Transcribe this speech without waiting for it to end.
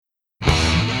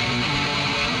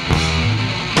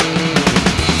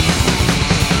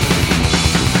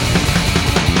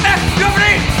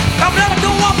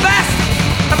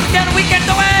on the weekend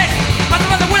away. But the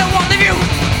mother will won't leave you.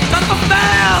 Don't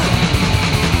fulfill.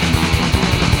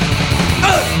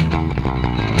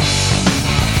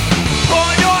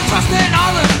 Put your trust in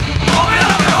others. Open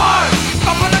up your heart.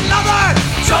 Open another.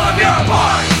 Show them you're a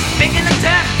part. Make an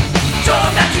attempt. Show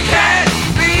them that you can.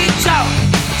 Reach out.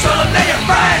 Show them they're your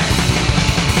friend.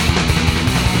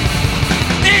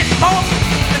 Need hope.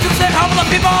 To send hope to the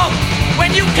people.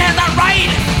 When you cannot write,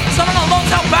 someone alone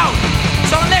help out.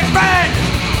 Show them their friend.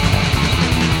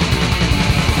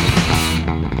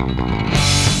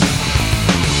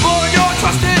 Put your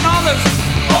trust in others.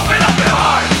 Open up your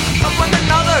heart. Help one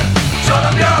another. Show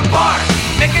them you're a part.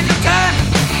 Make an attempt.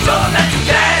 Show them that you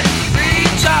can.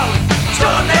 Reach out. Show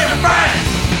them they're your friend.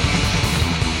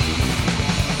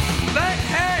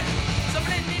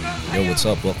 Yo, what's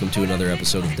up? Welcome to another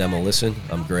episode of Demo Listen.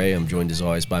 I'm Gray. I'm joined as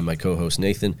always by my co-host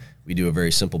Nathan. We do a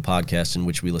very simple podcast in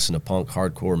which we listen to punk,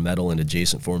 hardcore, metal, and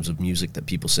adjacent forms of music that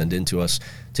people send in to us.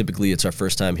 Typically, it's our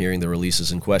first time hearing the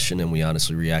releases in question, and we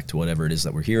honestly react to whatever it is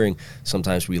that we're hearing.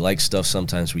 Sometimes we like stuff,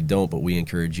 sometimes we don't, but we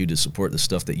encourage you to support the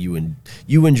stuff that you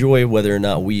enjoy, whether or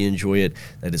not we enjoy it.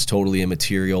 That is totally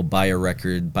immaterial. Buy a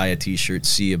record, buy a t-shirt,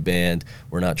 see a band.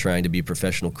 We're not trying to be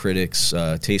professional critics,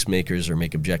 tastemakers, or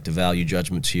make objective value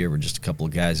judgments here. We're just a couple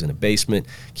of guys in a basement.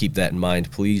 Keep that in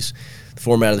mind, please. The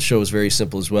format of the show is very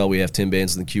simple as well. We have 10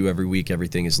 bands in the queue every week.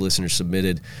 Everything is listener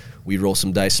submitted. We roll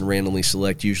some dice and randomly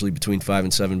select usually between 5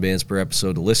 and 7 bands per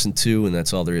episode to listen to, and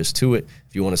that's all there is to it.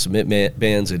 If you want to submit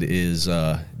bands, it is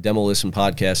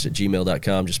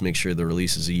demolistenpodcast@gmail.com. Just make sure the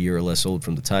release is a year or less old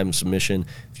from the time of submission.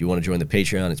 If you want to join the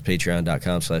Patreon, it's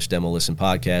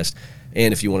patreon.com/demolistenpodcast.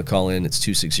 And if you want to call in, it's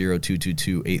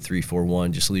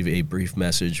 260-222-8341. Just leave a brief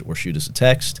message or shoot us a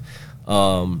text.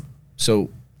 So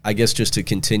I guess just to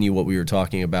continue what we were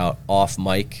talking about off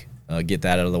mic, get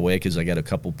that out of the way because I got a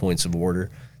couple points of order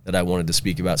that I wanted to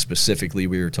speak about specifically.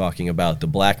 We were talking about the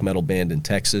black metal band in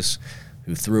Texas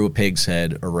who threw a pig's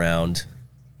head around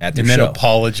at their show. And then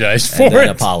apologized for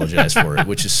it.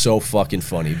 Which is so fucking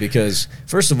funny because,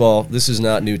 first of all, this is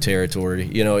not new territory.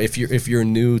 You know, if you're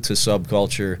new to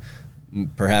subculture,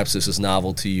 perhaps this is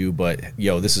novel to you, but,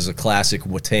 this is a classic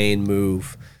Watain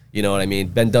move. You know what I mean?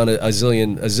 Been done a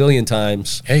zillion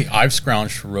times. Hey, I've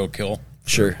scrounged for roadkill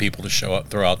for people to show up,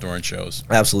 throw out during shows.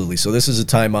 Absolutely. So this is a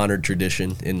time-honored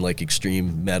tradition in like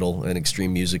extreme metal and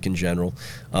extreme music in general.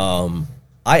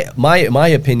 My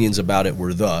opinions about it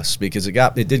were thus, because it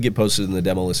did get posted in the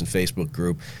Demo Listen Facebook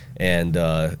group, and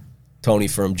Tony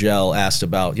from Gel asked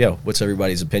about, what's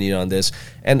everybody's opinion on this?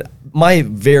 And my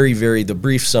the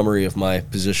brief summary of my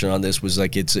position on this was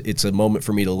like, it's a moment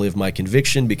for me to live my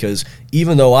conviction, because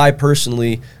even though I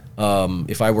personally,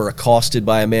 if I were accosted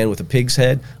by a man with a pig's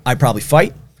head, I'd probably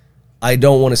fight. I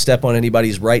don't want to step on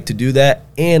anybody's right to do that,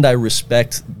 and I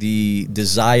respect the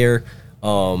desire,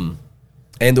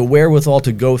 and the wherewithal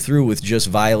to go through with just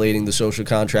violating the social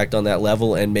contract on that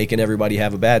level and making everybody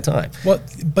have a bad time. Well,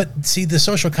 but see, the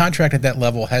social contract at that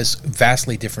level has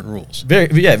vastly different rules.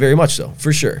 Very much so,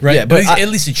 for sure. Right, yeah, but at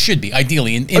least it should be,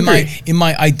 ideally, in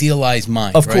my idealized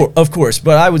mind. Of course.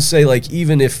 But I would say, like,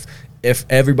 even if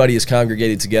everybody is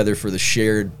congregated together for the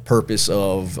shared purpose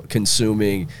of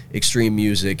consuming extreme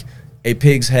music, a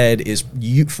pig's head is,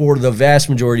 for the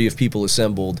vast majority of people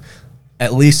assembled,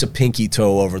 at least a pinky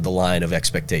toe over the line of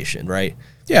expectation, right?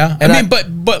 Yeah, but a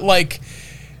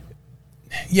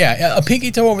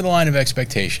pinky toe over the line of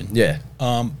expectation. Yeah.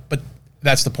 But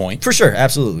that's the point. For sure,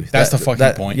 absolutely. That's the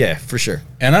fucking point. Yeah, for sure.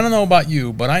 And I don't know about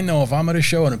you, but I know if I'm at a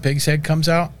show and a pig's head comes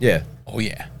out, oh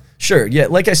yeah. Sure, yeah,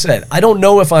 like I said, I don't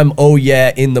know if I'm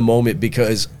in the moment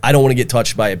because I don't want to get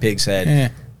touched by a pig's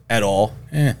head at all.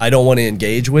 I don't want to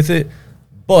engage with it,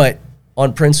 but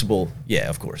on principle, yeah,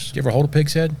 of course. Did you ever hold a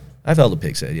pig's head? I've held a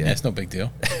pig's head, yeah. It's no big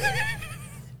deal.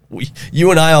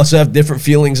 You and I also have different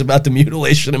feelings about the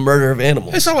mutilation and murder of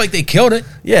animals. It's not like they killed it.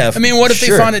 Yeah. I mean, what if they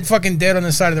found it fucking dead on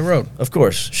the side of the road? Of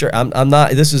course. Sure. I'm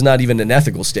not, this is not even an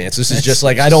ethical stance. This is just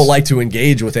like, I don't like to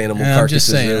engage with animal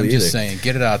carcasses I'm just saying.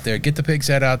 Get it out there. Get the pig's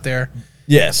head out there.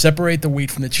 Yeah. Separate the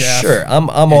wheat from the chaff. Sure.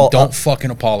 Don't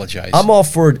fucking apologize. I'm all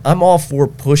for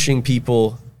pushing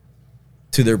people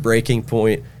to their breaking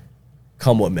point,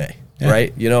 come what may. Yeah.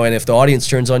 Right? And if the audience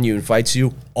turns on you and fights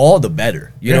you, all the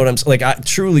better. You know what I'm saying? Like,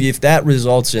 truly, if that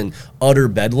results in utter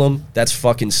bedlam, that's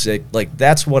fucking sick. Like,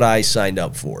 that's what I signed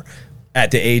up for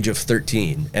at the age of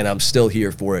 13, and I'm still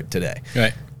here for it today.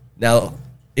 Right. Now,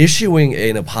 issuing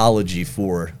an apology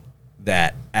for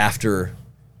that after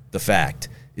the fact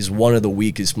is one of the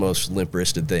weakest, most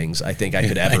limp-wristed things I think I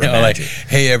could ever imagine. Like,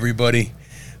 hey, everybody.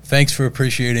 Thanks for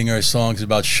appreciating our songs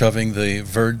about shoving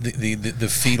the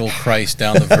fetal Christ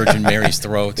down the Virgin Mary's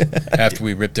throat after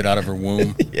we ripped it out of her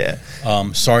womb. Yeah.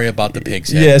 Sorry about the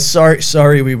pig's head. Yeah,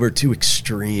 sorry we were too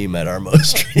extreme at our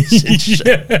most recent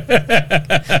show.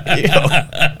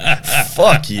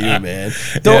 Fuck you, man.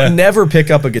 Don't never pick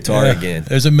up a guitar again.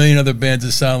 There's a million other bands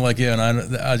that sound like you, and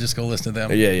I'll just go listen to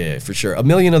them. Yeah, for sure. A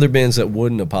million other bands that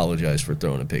wouldn't apologize for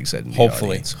throwing a pig's head in the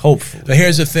audience. Hopefully. But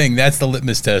here's the thing. That's the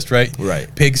litmus test, right?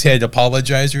 Right. Pig's head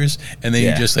apologizers, and then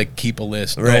you just like keep a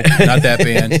list. Right. No, not that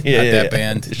band.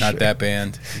 Not that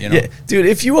band. You know? Yeah, dude,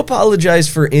 if you apologize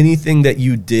for anything that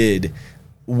you did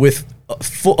with a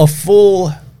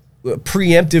full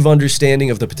preemptive understanding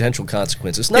of the potential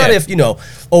consequences, not if,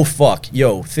 oh, fuck,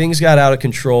 things got out of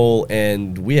control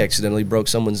and we accidentally broke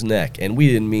someone's neck and we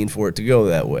didn't mean for it to go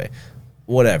that way.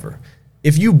 Whatever.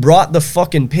 If you brought the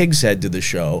fucking pig's head to the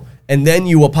show and then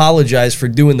you apologize for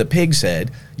doing the pig's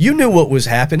head, you knew what was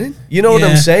happening. You know what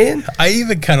I'm saying? I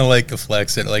even kind of like the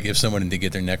flex that, like, if someone did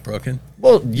get their neck broken.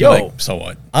 Well, like, so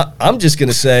what? I'm just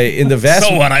gonna say in the vast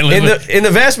in the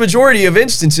vast majority of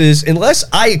instances, unless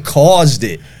I caused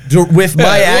it with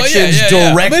my actions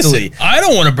directly, listen, I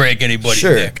don't want to break anybody's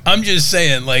neck. I'm just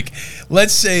saying, like,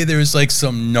 let's say there's like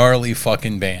some gnarly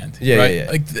fucking band, right?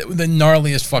 Like the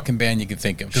gnarliest fucking band you can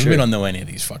think of, because we don't know any of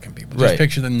these fucking people. Just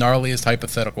picture the gnarliest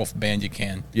hypothetical band you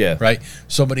can. Right.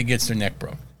 Somebody gets their neck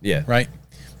broke. Right.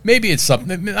 Maybe it's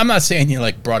something. I'm not saying you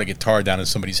like brought a guitar down on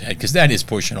somebody's head, because that is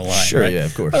pushing a line. Sure. Right? Yeah.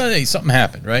 Of course. But hey, something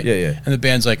happened, right? Yeah. And the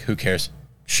band's like, who cares?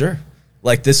 Sure.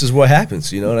 Like, this is what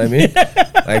happens. You know what I mean?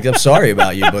 Like, I'm sorry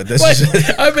about you, but this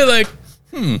is. I'd be like,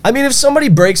 I mean, if somebody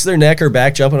breaks their neck or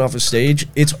back jumping off a stage,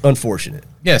 it's unfortunate.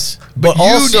 Yes. But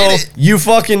also, you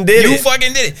fucking did it. You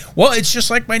fucking did it. Well, it's just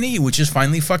like my knee, which is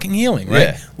finally fucking healing, right?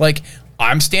 Yeah. Like,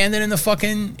 I'm standing in the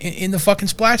fucking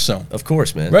splash zone. Of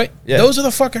course, man. Right? Yeah. Those are the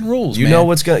fucking rules, you man. know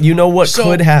what's going. You know what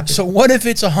could happen. So what if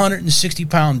it's a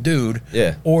 160-pound dude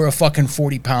or a fucking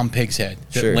 40-pound pig's head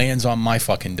that lands on my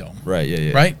fucking dome? Right,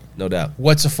 yeah. Right? No doubt.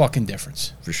 What's the fucking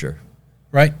difference? For sure.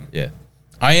 Right? Yeah.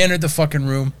 I entered the fucking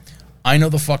room. I know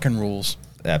the fucking rules.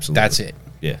 Absolutely. That's it.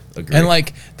 Yeah, agree. And,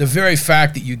 like, the very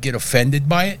fact that you get offended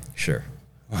by it. Sure.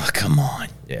 Oh, come on.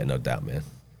 Yeah, no doubt, man.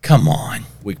 Come on.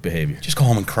 Weak behavior. Just go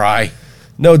home and cry.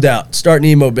 No doubt. Start an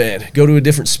emo band. Go to a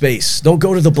different space. Don't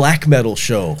go to the black metal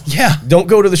show. Yeah. Don't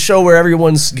go to the show where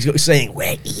everyone's saying,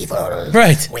 we're evil.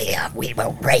 Right. We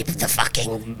will rape the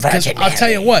fucking Virgin Mary. I'll tell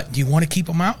you what. Do you want to keep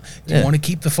them out? Do you want to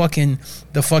keep the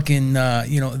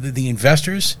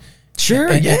investors? Sure,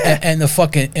 and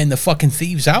the fucking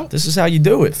thieves out? This is how you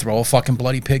do it. Throw a fucking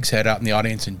bloody pig's head out in the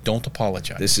audience and don't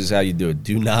apologize. This is how you do it.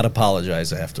 Do not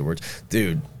apologize afterwards.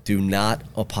 Dude, do not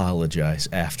apologize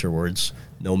afterwards.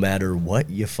 No matter what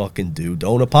you fucking do,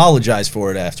 don't apologize for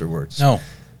it afterwards. No.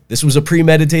 This was a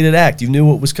premeditated act. You knew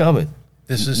what was coming.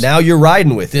 Now you're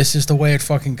riding with it. This is the way it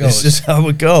fucking goes. This is how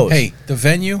it goes. Hey, the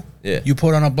venue, you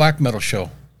put on a black metal show.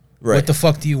 Right. What the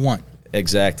fuck do you want?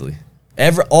 Exactly.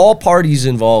 All parties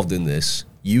involved in this,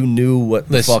 you knew what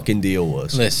the fucking deal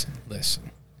was.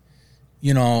 Listen.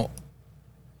 You know,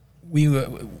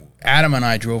 Adam and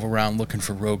I drove around looking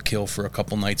for roadkill for a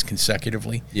couple nights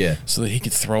consecutively. Yeah. So that he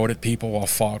could throw it at people while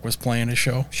Fog was playing a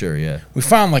show. Sure, yeah. We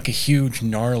found like a huge,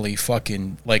 gnarly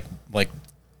fucking, like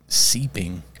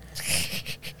seeping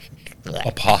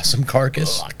opossum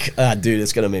carcass. Dude,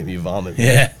 it's going to make me vomit. Man.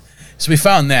 Yeah. So we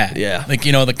found that. Yeah. Like,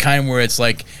 the kind where it's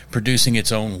like producing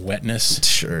its own wetness.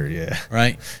 Sure, yeah.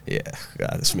 Right? Yeah.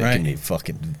 God, it's making me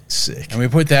fucking sick. And we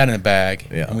put that in a bag.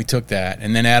 Yeah. And we took that.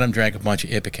 And then Adam drank a bunch of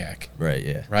Ipecac. Right,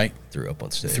 yeah. Right? Threw up on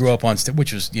stage.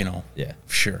 Which was, Yeah.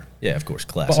 Sure. Yeah, of course,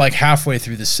 classic. But like halfway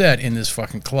through the set in this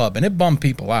fucking club. And it bummed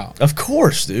people out. Of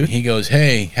course, dude. He goes,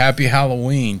 hey, happy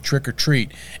Halloween, trick or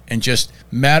treat. And just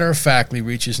matter-of-factly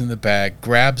reaches in the bag,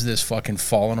 grabs this fucking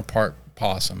falling apart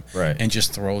possum, and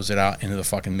just throws it out into the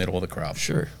fucking middle of the crowd.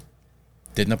 Sure.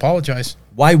 Didn't apologize.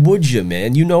 Why would you,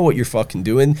 man? You know what you're fucking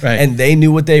doing, right. And they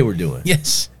knew what they were doing.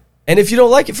 Yes. And if you don't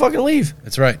like it, fucking leave.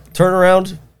 That's right. Turn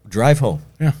around, drive home.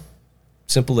 Yeah.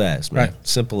 Simple as, man. Right.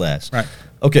 Simple as. Right.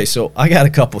 Okay, so I got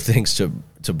a couple things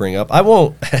to bring up. I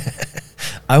won't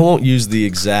I won't use the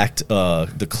exact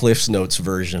the Cliff's Notes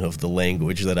version of the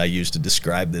language that I used to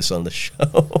describe this on the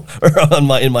show or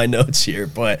in my notes here,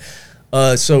 but.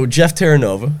 So Jeff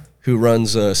Terranova, who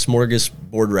runs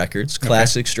Smorgasbord Records,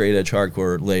 classic straight edge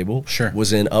hardcore label,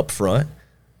 was in Up Front.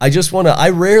 I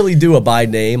rarely do a by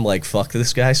name like fuck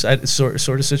this guy sort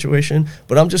of situation,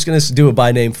 but I'm just going to do a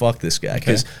by name fuck this guy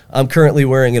because I'm currently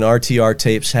wearing an RTR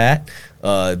Tapes hat.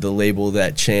 the label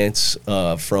that Chance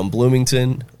from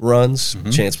Bloomington runs.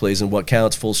 Chance plays in What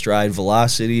Counts, Full Stride,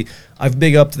 Velocity. I've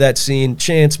big upped that scene.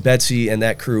 Chance, Betsy, and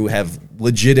that crew have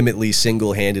legitimately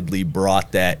single-handedly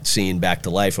brought that scene back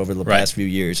to life over the past few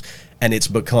years, and it's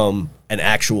become an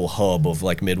actual hub of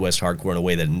like Midwest hardcore in a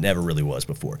way that it never really was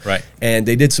before. Right. And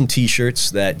they did some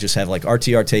T-shirts that just have like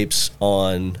RTR tapes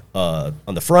on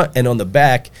the front, and on the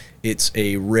back, it's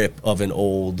a rip of an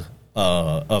old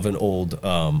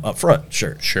Up Front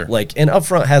shirt. Sure. Like, and Up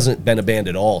Front hasn't been a band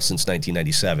at all since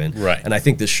 1997. Right. And I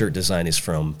think this shirt design is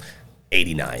from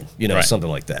 89, right. something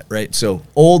like that, right? So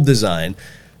old design.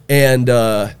 And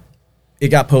it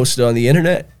got posted on the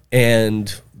internet,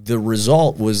 and the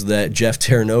result was that Jeff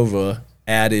Terranova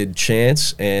added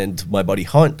Chance and my buddy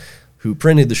Hunt, who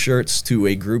printed the shirts, to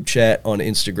a group chat on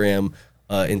Instagram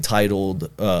entitled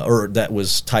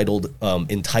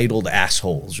Entitled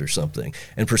Assholes or something,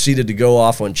 and proceeded to go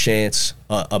off on Chance,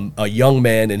 a young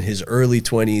man in his early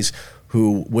 20s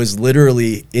who was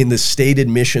literally in the stated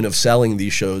mission of selling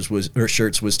these shirts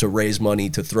was to raise money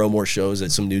to throw more shows at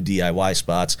some new DIY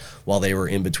spots while they were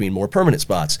in between more permanent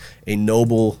spots. A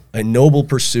noble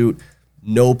pursuit.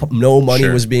 No money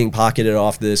was being pocketed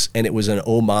off this, and it was an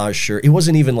homage shirt. It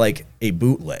wasn't even like a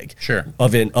bootleg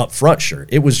of an Up Front shirt.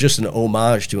 It was just an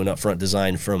homage to an Up Front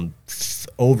design from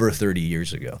over 30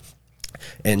 years ago.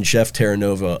 And Jeff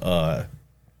Terranova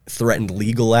threatened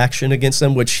legal action against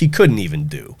them, which he couldn't even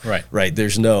do. Right.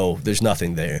 There's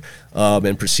nothing there.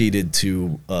 And proceeded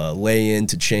to lay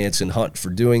into Chance and Hunt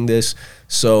for doing this.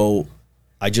 So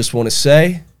I just want to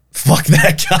say, fuck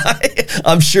that guy.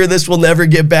 I'm sure this will never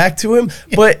get back to him.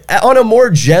 But on a more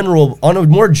general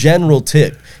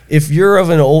tip, if you're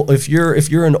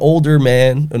an older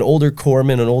man, an older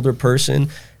corpsman, an older person,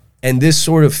 and this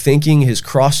sort of thinking has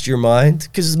crossed your mind,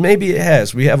 because maybe it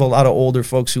has. We have a lot of older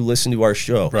folks who listen to our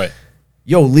show. Right.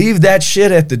 Yo, leave that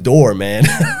shit at the door, man.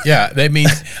 Yeah, that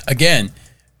means, again,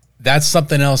 that's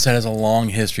something else that has a long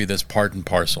history that's part and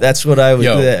parcel. That's what I would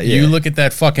do. You look at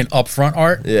that fucking Up Front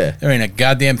art, there ain't a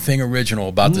goddamn thing original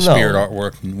about the Spirit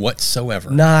artwork whatsoever.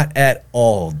 Not at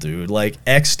all, dude. Like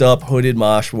X'd up hooded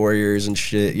Mosh Warriors and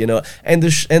shit, And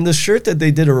the shirt that they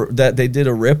did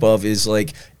a rip of is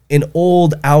like an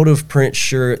old out of print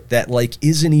shirt that like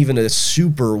isn't even a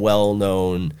super well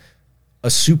known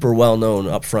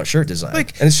Up Front shirt design.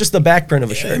 Like, and it's just the back print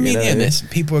of a shirt. I mean,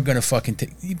 people are gonna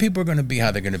people are gonna be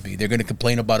how they're gonna be. They're gonna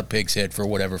complain about a pig's head for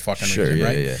whatever fucking reason,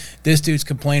 right? Yeah. This dude's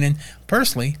complaining.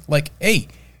 Personally, like, hey,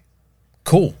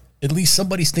 cool. At least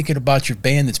somebody's thinking about your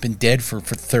band that's been dead for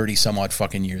 30 some odd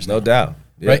fucking years now. No doubt.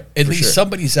 Yeah, right? At least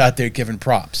somebody's out there giving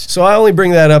props. So I only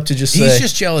bring that up to just say... He's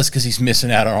just jealous because he's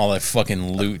missing out on all that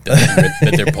fucking loot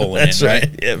that they're pulling in, right?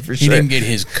 Yeah, for sure. He didn't get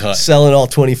his cut. Selling all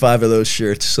 25 of those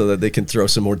shirts so that they can throw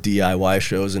some more DIY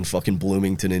shows in fucking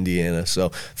Bloomington, Indiana. So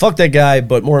fuck that guy,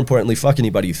 but more importantly, fuck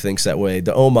anybody who thinks that way.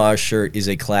 The homage shirt is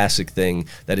a classic thing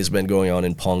that has been going on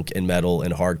in punk and metal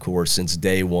and hardcore since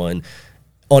day one,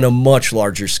 on a much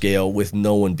larger scale with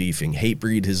no one beefing.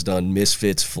 Hatebreed has done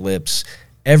Misfits, Flips.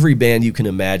 Every band you can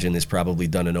imagine has probably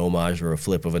done an homage or a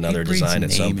flip of another design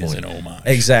at some point. Hatebreed's name is an homage.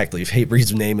 Exactly. If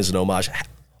Hatebreed's name is an homage,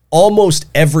 almost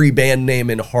every band name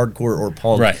in hardcore or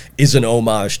punk is an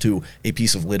homage to a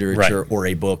piece of literature or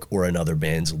a book or another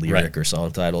band's lyric or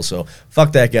song title. So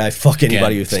fuck that guy. Fuck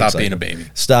anybody who thinks stop being a baby.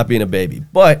 Stop being a baby.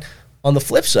 But on the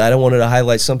flip side, I wanted to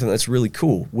highlight something that's really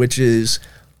cool, which is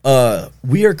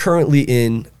we are currently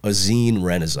in a zine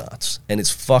renaissance, and it's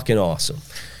fucking awesome.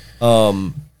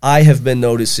 I have been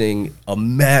noticing a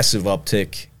massive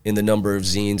uptick in the number of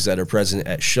zines that are present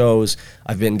at shows.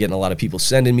 I've been getting a lot of people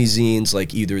sending me zines,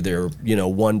 like either their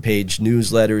one-page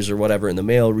newsletters or whatever in the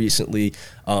mail recently.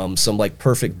 Some like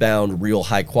perfect bound, real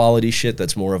high quality shit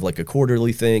that's more of like a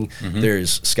quarterly thing.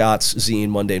 There's Scott's zine,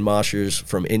 Mundane Moshers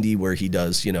from Indie, where he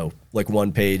does like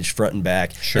one page front and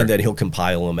back, and then he'll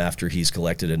compile them after he's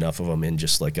collected enough of them in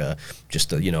just a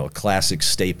classic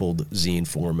stapled zine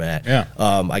format.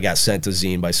 I got sent a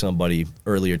zine by somebody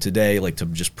earlier today, like to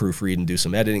just proofread and do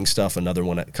some editing stuff. Another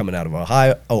one coming out of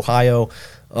Ohio.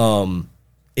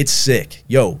 It's sick.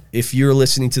 Yo, if you're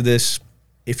listening to this,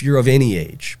 if you're of any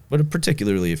age, but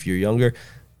particularly if you're younger,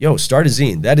 start a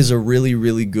zine. That is a really,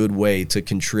 really good way to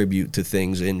contribute to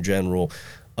things in general.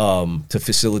 To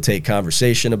facilitate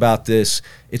conversation about this.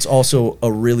 It's also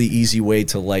a really easy way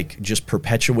to just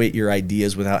perpetuate your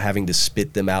ideas without having to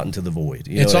spit them out into the void.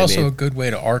 It's also a good way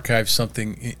to archive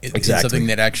something, something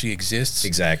that actually exists.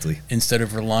 Exactly. Instead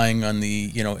of relying on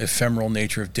the ephemeral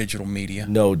nature of digital media.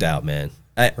 No doubt, man.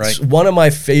 One of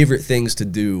my favorite things to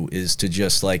do is to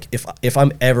just if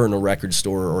I'm ever in a record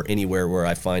store or anywhere where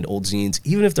I find old zines,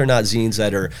 even if they're not zines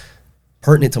that are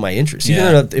pertinent to my interests.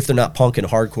 Even if they're not punk and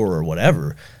hardcore or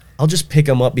whatever, I'll just pick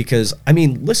them up because, I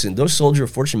mean, listen, those Soldier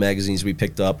of Fortune magazines we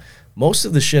picked up, most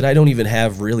of the shit I don't even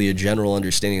have really a general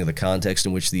understanding of the context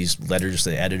in which these letters to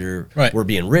the editor were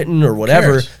being written or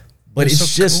whatever. But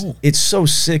it's just cool. It's so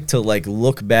sick to like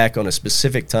look back on a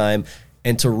specific time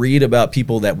and to read about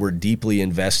people that were deeply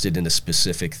invested in a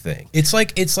specific thing. It's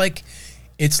like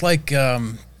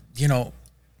you know,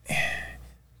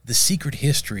 the secret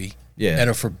history at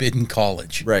a forbidden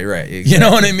college. Right, exactly. You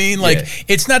know what I mean? Like,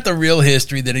 it's not the real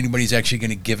history that anybody's actually going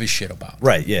to give a shit about.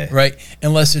 Right, yeah. Right?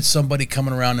 Unless it's somebody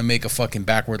coming around to make a fucking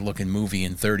backward-looking movie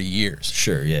in 30 years.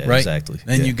 Sure, yeah, right? Exactly.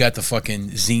 Then you got the fucking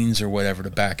zines or whatever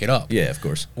to back it up. Yeah, of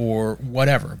course. Or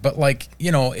whatever. But, like,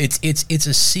 you know, it's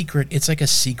a secret. It's like a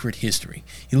secret history.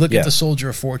 You look at the Soldier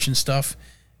of Fortune stuff,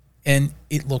 and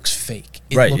it looks fake.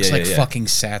 It looks like fucking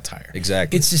satire.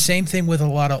 Exactly. It's the same thing with a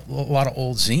lot of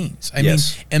old zines. I mean,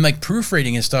 and like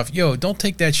proofreading and stuff. Yo, don't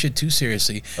take that shit too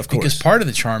seriously. Of course. Because part of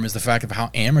the charm is the fact of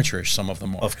how amateurish some of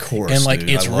them are. Of course. And like,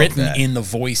 dude, it's written in the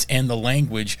voice and the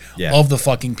language of the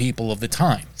fucking people of the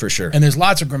time. For sure. And there's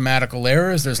lots of grammatical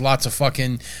errors. There's lots of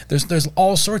fucking there's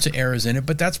all sorts of errors in it.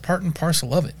 But that's part and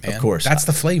parcel of it, man. Of course. That's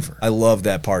the flavor. I love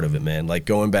that part of it, man. Like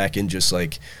going back and just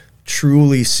like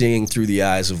truly seeing through the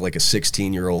eyes of like a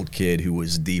 16-year-old kid who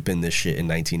was deep in this shit in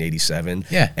 1987.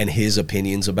 Yeah. And his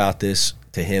opinions about this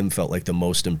to him felt like the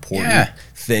most important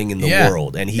thing in the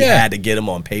world. And he had to get them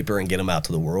on paper and get them out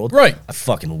to the world. Right. I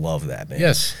fucking love that, man.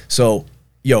 Yes. So,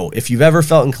 yo, if you've ever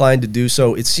felt inclined to do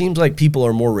so, it seems like people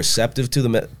are more receptive to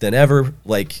them than ever,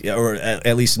 like, or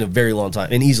at least in a very long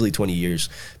time, in easily 20 years.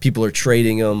 People are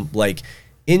trading them. Like,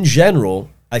 in general,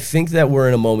 I think that we're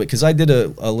in a moment, because I did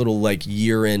a little like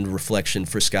year-end reflection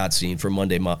for Scott Scene for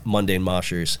Mundane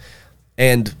Moshers,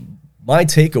 and my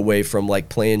takeaway from like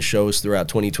playing shows throughout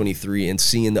 2023 and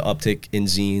seeing the uptick in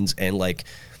zines and like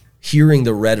hearing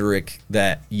the rhetoric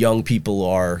that young people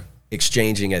are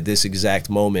exchanging at this exact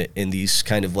moment in these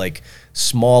kind of like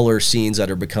smaller scenes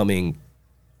that are becoming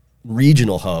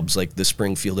regional hubs like the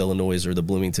Springfield, Illinois, or the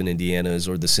Bloomington, Indianas,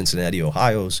 or the Cincinnati,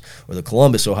 Ohio's, or the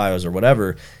Columbus, Ohio's, or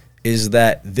whatever, is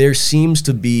that there seems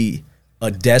to be a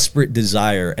desperate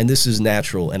desire, and this is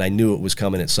natural, and I knew it was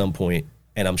coming at some point,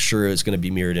 and I'm sure it's going to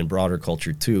be mirrored in broader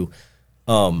culture too.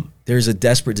 There's a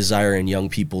desperate desire in young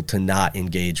people to not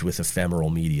engage with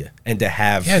ephemeral media and to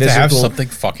have to have something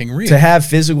fucking real. To have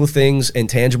physical things and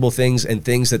tangible things and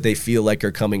things that they feel like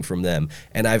are coming from them.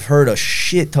 And I've heard a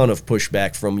shit ton of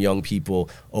pushback from young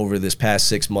people over this past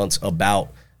 6 months about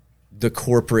the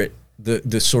corporate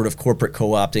the sort of corporate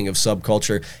co-opting of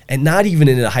subculture, and not even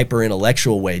in a hyper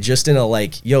intellectual way, just in a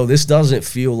like, yo, this doesn't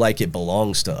feel like it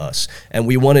belongs to us, and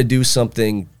we want to do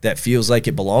something that feels like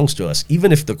it belongs to us,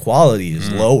 even if the quality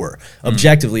is lower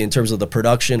objectively in terms of the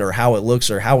production or how it looks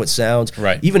or how it sounds.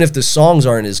 Right. Even if the songs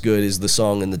aren't as good as the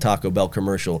song in the Taco Bell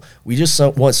commercial, we just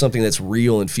want something that's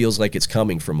real and feels like it's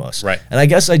coming from us. Right. And I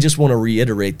guess I just want to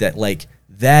reiterate that, like,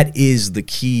 that is the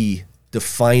key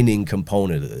defining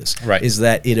component of this, is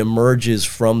that it emerges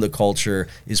from the culture,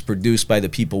 is produced by the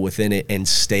people within it, and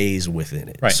stays within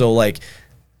it. Right. So like,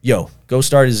 yo, go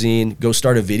start a zine, go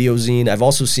start a video zine. I've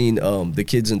also seen the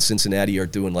kids in Cincinnati are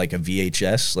doing like a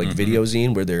VHS, like video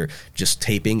zine, where they're just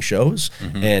taping shows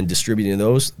and distributing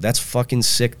those. That's fucking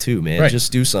sick too, man. Right.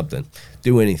 Just do something,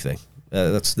 do anything.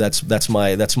 That's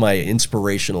my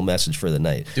inspirational message for the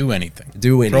night. Do anything.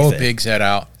 Do anything. Throw a pig's head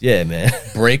out. Yeah, man.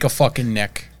 Break a fucking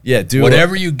neck. Yeah, do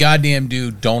whatever you goddamn do.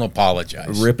 Don't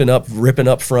apologize. Ripping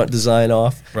up front design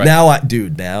off. Right.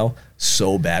 Now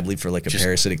so badly for like a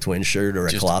Parasitic Twin shirt or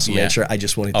a Colossal Man shirt. I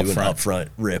just want to do an upfront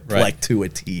rip, like to a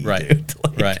T, dude.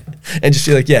 Like, and just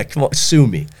be like, yeah, come on, sue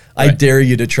me. I dare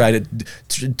you to try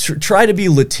to be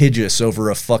litigious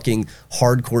over a fucking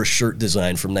hardcore shirt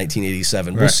design from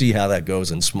 1987. We'll see how that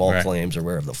goes in Small Claims or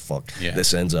wherever the fuck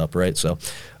this ends up, right? So,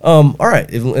 all right,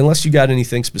 unless you got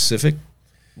anything specific,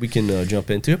 we can jump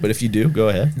into it. But if you do, go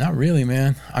ahead. Not really,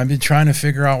 man. I've been trying to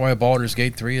figure out why Baldur's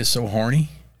Gate 3 is so horny.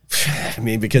 I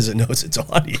mean, because it knows its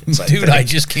audience. Dude, I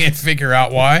just can't figure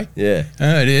out why. Yeah.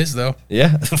 It is, though.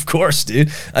 Yeah, of course,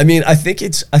 dude. I mean, I think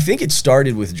it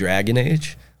started with Dragon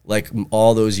Age, like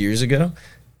all those years ago.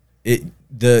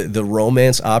 The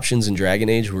romance options in Dragon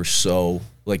Age were so,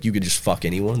 like, you could just fuck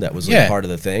anyone. That was like part of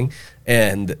the thing.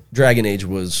 And Dragon Age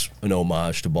was an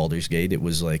homage to Baldur's Gate. It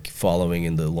was like following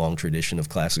in the long tradition of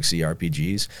classic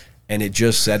CRPGs. And it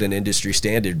just set an industry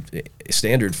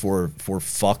standard for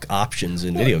fuck options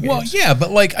in video games. Well, yeah,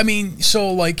 but like, I mean,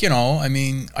 so like, you know, I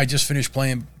mean, I just finished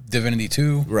playing Divinity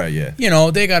 2. Right, yeah. You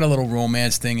know, they got a little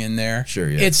romance thing in there. Sure,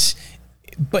 yeah.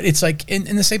 but it's like, and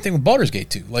the same thing with Baldur's Gate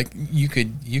 2. Like, you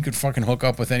could fucking hook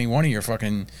up with any one of your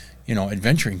fucking,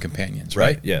 adventuring companions,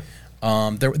 right? Yeah.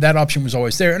 That option was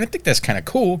always there, and I think that's kind of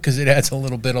cool because it adds a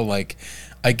little bit of, like,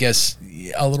 I guess,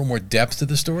 a little more depth to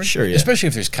the story. Sure, yeah. Especially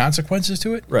if there's consequences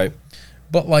to it. Right.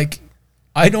 But, like,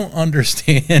 I don't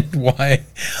understand why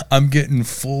I'm getting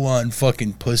full-on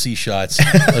fucking pussy shots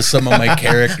of some of my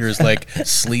characters, like,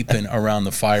 sleeping around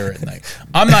the fire at night.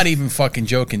 I'm not even fucking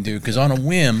joking, dude, because on a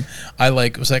whim, I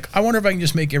was like, I wonder if I can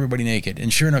just make everybody naked.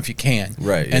 And sure enough, you can.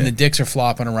 Right. And the dicks are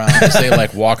flopping around as they,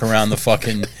 like, walk around the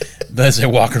fucking, as they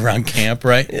walk around camp,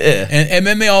 right? Yeah. And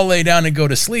then they all lay down and go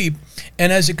to sleep.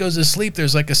 And as it goes to sleep,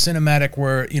 there's like a cinematic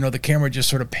where, the camera just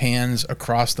sort of pans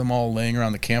across them all laying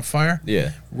around the campfire.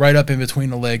 Yeah. Right up in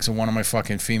between the legs of one of my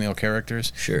fucking female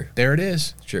characters. Sure. There it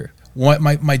is. Sure.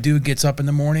 My dude gets up in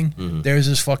the morning, there's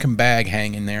this fucking bag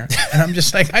hanging there. And I'm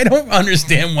just like, I don't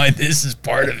understand why this is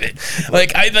part of it.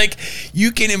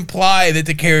 You can imply that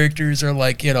the characters are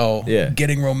like,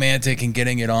 getting romantic and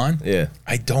getting it on. Yeah.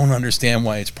 I don't understand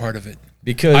why it's part of it.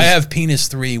 Because I have penis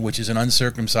 3, which is an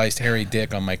uncircumcised hairy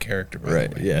dick on my character.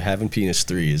 Right. Yeah. Having penis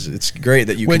 3 it's great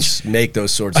that you can make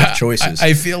those sorts of choices.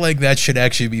 I feel like that should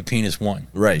actually be penis 1.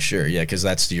 Right. Sure. Yeah. Because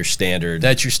that's your standard.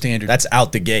 That's your standard. That's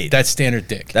out the gate. That's standard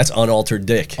dick. That's unaltered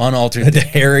dick. Unaltered dick.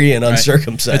 Hairy and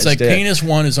uncircumcised. It's like penis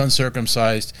 1 is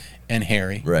uncircumcised and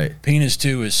hairy. Right. Penis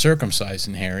 2 is circumcised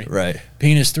and hairy. Right.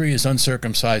 Penis 3 is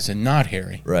uncircumcised and not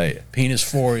hairy. Right. Penis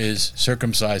 4 is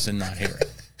circumcised and not hairy.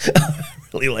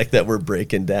 Really like that we're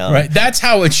breaking down. Right. That's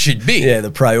how it should be. Yeah,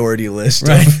 the priority list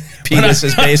of penis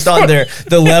is based on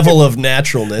the level of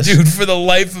naturalness. Dude, for the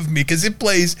life of me, because it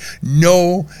plays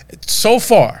so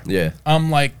far. Yeah.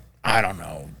 I'm like, I don't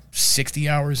know, 60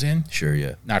 hours in? Sure,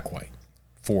 yeah. Not quite.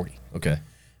 40. Okay.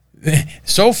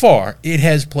 So far,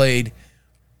 the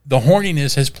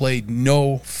horniness has played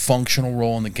no functional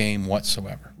role in the game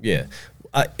whatsoever. Yeah.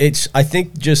 I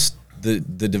think just the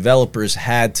developers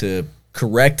had to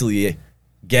correctly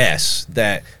guess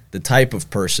that the type of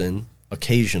person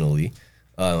occasionally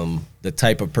the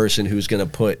type of person who's going to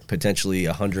put potentially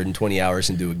 120 hours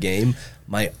into a game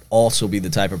might also be the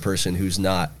type of person who's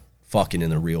not fucking in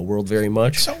the real world very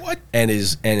much. So what? And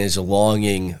is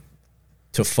longing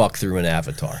to fuck through an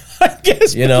avatar. I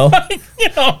guess.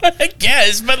 I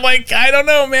guess, but I don't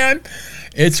know, man.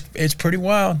 It's pretty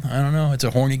wild. I don't know. It's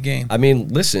a horny game. I mean,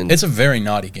 listen. It's a very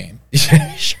naughty game.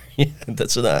 Yeah,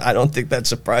 I don't think that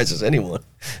surprises anyone.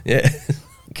 Yeah.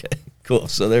 Okay. Cool.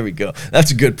 So there we go.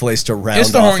 That's a good place to round off.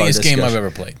 It's the horniest game I've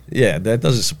ever played. Yeah, that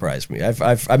doesn't surprise me.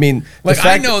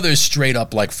 I know there's straight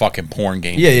up fucking porn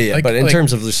games. Yeah. But in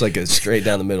terms of just a straight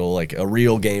down the middle, a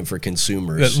real game for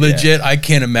consumers. Legit, I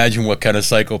can't imagine what kind of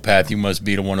psychopath you must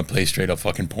be to want to play straight up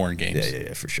fucking porn games.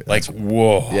 Yeah, for sure.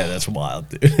 Whoa. Yeah, that's wild,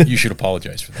 dude. You should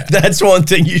apologize for that. That's one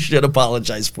thing you should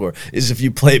apologize for, is if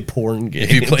you play porn games.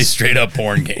 If you play straight up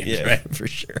porn games, yeah, right? For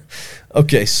sure.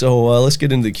 Okay, so let's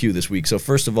get into the queue this week. So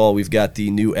first of all, we've got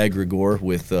the new egregore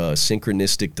with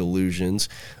Synchronistic Delusions.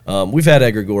 We've had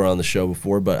egregore on the show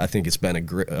before, but I think it's been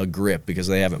a grip because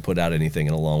they haven't put out anything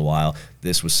in a long while.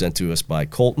 This was sent to us by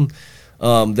Colton.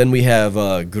 Then we have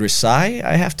Grisai,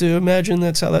 I have to imagine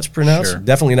that's how that's pronounced. Sure.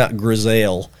 Definitely not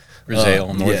Grisaille.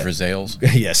 North Versailles.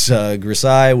 Yes,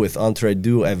 Grisai with Entre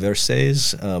deux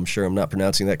Averses. I'm sure I'm not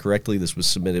pronouncing that correctly. This was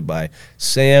submitted by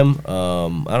Sam.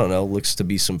 I don't know, looks to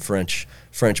be some French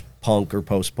punk or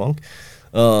post-punk.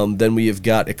 Then we have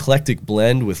got Eclectic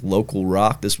Blend with Local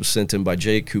Rock. This was sent in by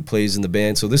Jake, who plays in the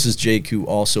band. So this is Jake, who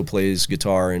also plays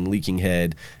guitar in Leaking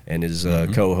Head and is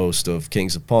co-host of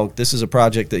Kings of Punk. This is a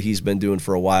project that he's been doing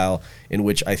for a while, in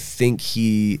which I think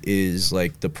he is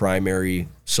the primary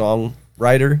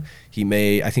songwriter.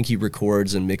 I think he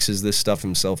records and mixes this stuff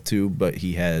himself too, but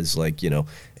he has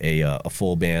a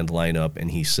full band lineup,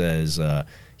 and he says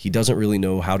he doesn't really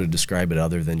know how to describe it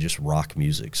other than just rock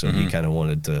music. So he kind of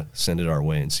wanted to send it our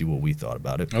way and see what we thought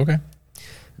about it. Okay.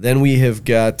 Then we have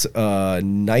got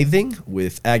Nithing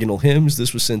with Agonal Hymns.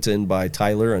 This was sent in by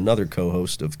Tyler, another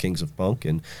co-host of Kings of Punk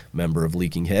and member of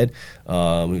Leaking Head,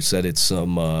 who said it's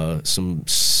some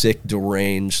sick,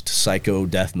 deranged, psycho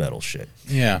death metal shit.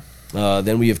 Yeah.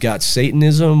 Then we have got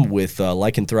Satanism with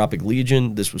Lycanthropic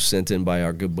Legion. This was sent in by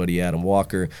our good buddy Adam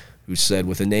Walker, who said,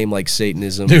 with a name like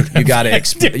Satanism, dude, you gotta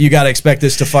expect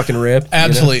this to fucking rip.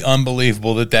 Absolutely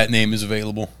unbelievable that name is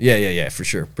available. Yeah, for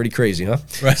sure. Pretty crazy, huh?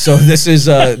 Right. So this is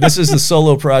the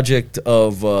solo project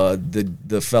of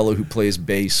the fellow who plays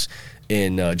bass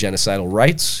in Genocidal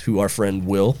Rites, who our friend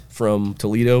Will from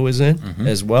Toledo is in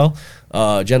as well.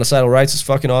 Genocidal Rights is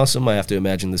fucking awesome. I have to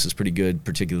imagine this is pretty good,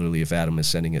 particularly if Adam is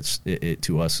sending it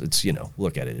to us. It's,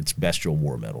 look at it. It's bestial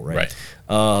war metal, right?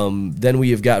 Then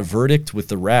we have got Verdict with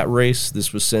the Rat Race.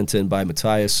 This was sent in by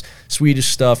Matthias. Swedish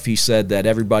stuff. He said that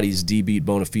everybody's D-beat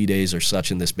bona fides are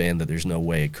such in this band that there's no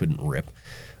way it couldn't rip.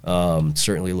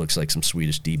 Certainly looks like some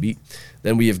Swedish D-beat.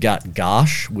 Then we have got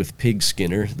Gosh with Pig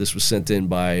Skinner. This was sent in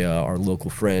by our local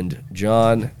friend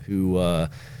John, who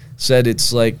said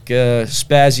it's like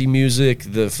spazzy music.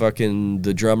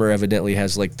 The drummer evidently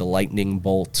has like the lightning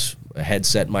bolt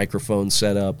headset microphone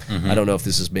set up. I don't know if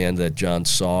this is a band that John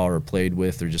saw or played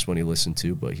with or just when he listened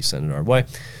to, but he sent it our way.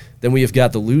 Then we have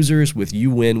got The Losers with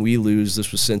You Win, We Lose.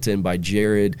 This was sent in by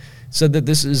Jared. Said that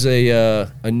this is a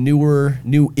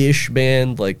new-ish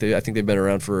band. I think they've been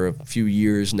around for a few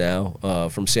years now,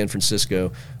 from San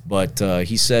Francisco. But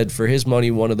he said, for his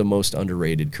money, one of the most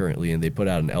underrated currently. And they put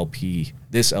out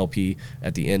this LP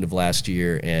at the end of last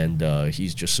year, and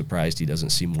he's just surprised he doesn't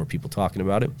see more people talking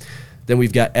about it. Then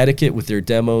we've got Etiquette with their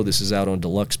demo. This is out on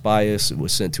Deluxe Bias. It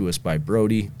was sent to us by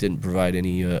Brody. Didn't provide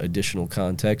any additional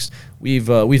context. We've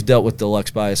dealt with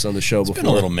Deluxe Bias on the show before. It's been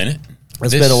a little minute.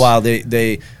 It's been a while.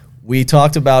 We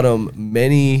talked about them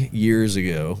many years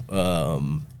ago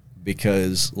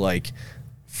because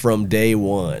from day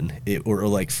one,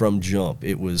 from jump,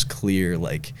 it was clear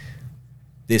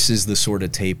this is the sort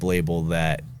of tape label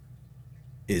that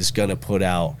is going to put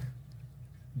out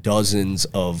dozens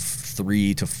of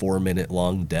 3 to 4 minute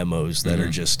long demos that are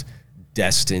just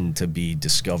destined to be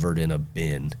discovered in a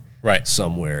bin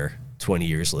somewhere 20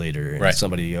 years later, and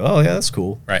somebody go, oh yeah, that's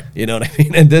cool, you know what I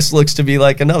mean? And this looks to be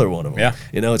like another one of them.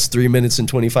 It's 3 minutes and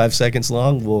 25 seconds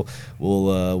long. We'll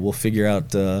figure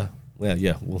out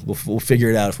we'll figure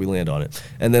it out if we land on it.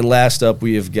 And then last up,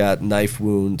 we have got Knife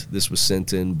Wound. This was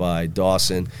sent in by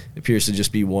Dawson. It appears to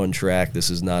just be one track.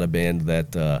 This is not a band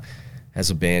that has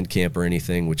a Bandcamp or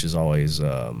anything, which is always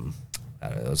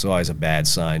it's always a bad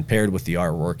sign. Paired with the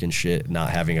artwork and shit,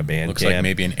 not having a Bandcamp. Looks like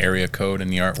maybe an area code in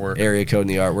the artwork. Area code in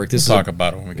the artwork. We'll talk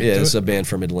about it when we get to it. This is a band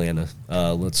from Atlanta.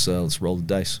 Let's roll the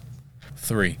dice.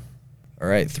 3. All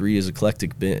right, 3 is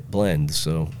eclectic blend.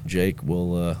 So Jake,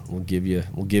 we'll give you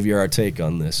our take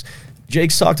on this.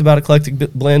 Jake's talked about eclectic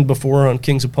blend before on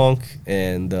Kings of Punk,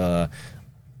 and I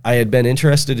had been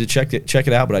interested to check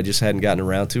it out, but I just hadn't gotten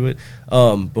around to it.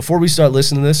 Before we start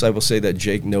listening to this, I will say that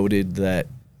Jake noted that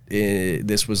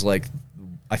this was I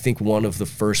think one of the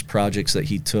first projects that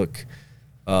he took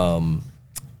a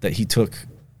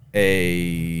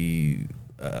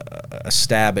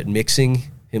stab at mixing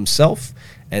himself,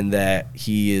 and that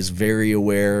he is very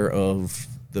aware of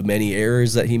the many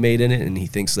errors that he made in it, and he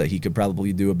thinks that he could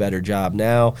probably do a better job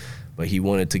now. But he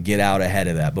wanted to get out ahead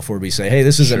of that before we say, hey,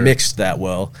 this isn't mixed that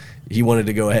well. He wanted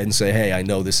to go ahead and say, hey, I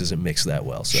know this isn't mixed that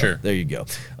well. So there you go.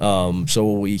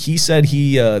 So he said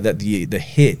that the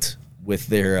hit with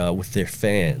their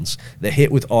fans, the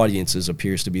hit with audiences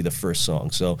appears to be the first song.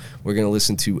 So we're going to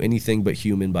listen to Anything But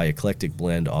Human by Eclectic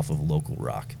Blend off of Local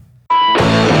Rock.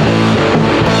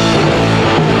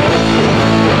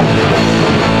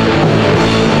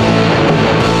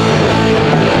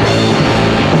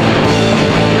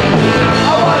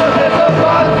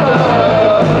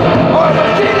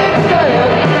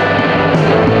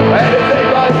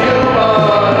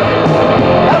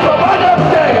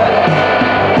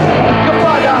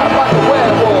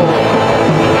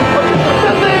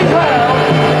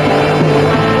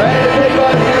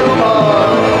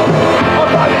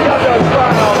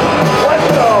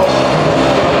 Let's go!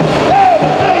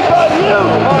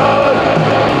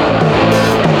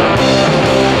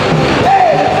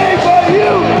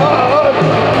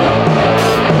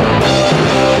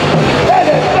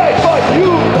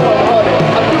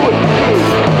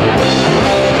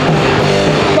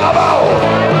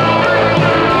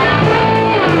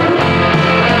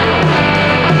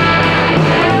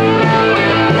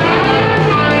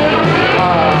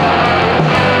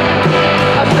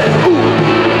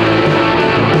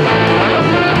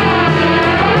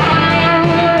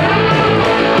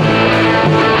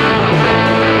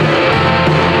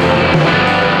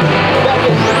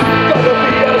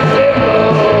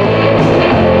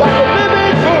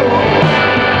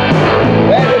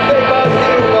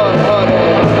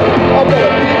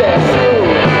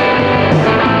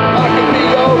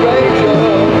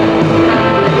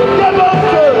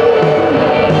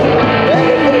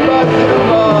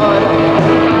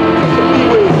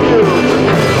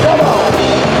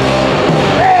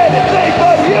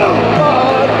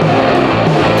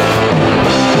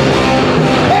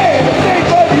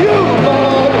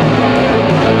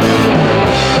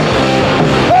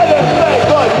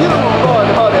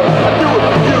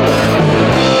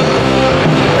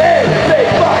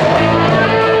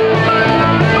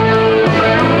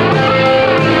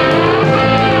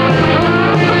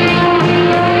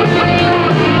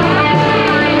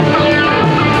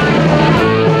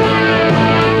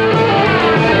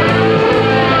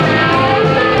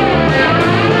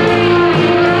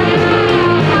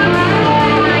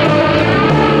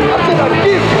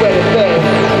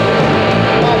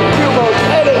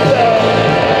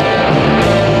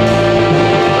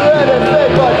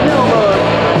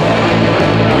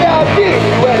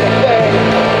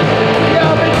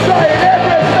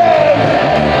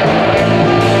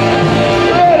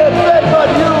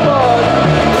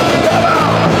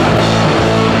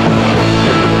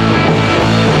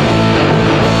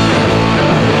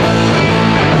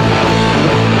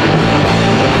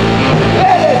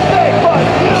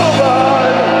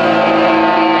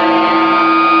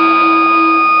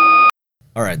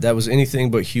 that was Anything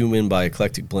But Human by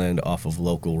Eclectic Blend off of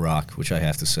Local Rock, which I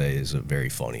have to say is a very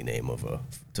funny name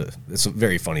it's a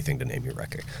very funny thing to name your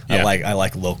record. Yeah. I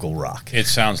like Local Rock. It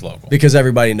sounds local. Because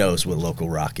everybody knows what Local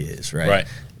Rock is, right? Right.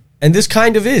 And this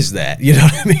kind of is that, you know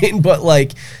what I mean? But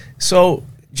like, so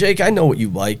Jake, I know what you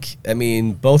like. I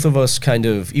mean, both of us kind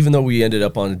of, even though we ended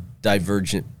up on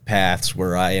divergent paths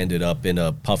where I ended up in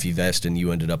a puffy vest and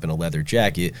you ended up in a leather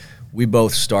jacket, we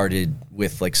both started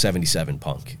with like 77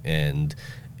 punk and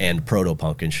proto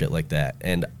punk and shit like that.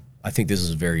 And I think this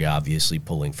is very obviously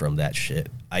pulling from that shit.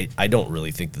 I don't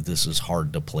really think that this is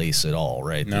hard to place at all,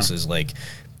 right? No. This is like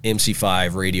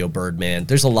MC5, Radio Birdman.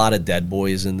 There's a lot of Dead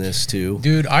Boys in this too.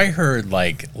 Dude, I heard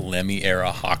like Lemmy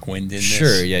era Hawkwind in this.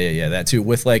 Sure, yeah, that too.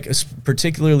 With like,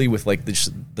 particularly with like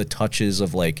the touches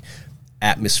of like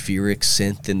atmospheric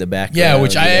synth in the background. Yeah,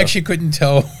 which I actually couldn't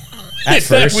tell if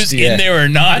that was in there or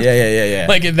not. Yeah.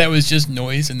 Like if that was just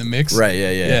noise in the mix. Right,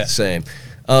 yeah. Same.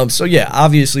 So yeah,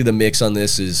 obviously the mix on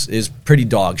this is pretty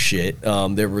dog shit.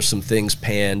 There were some things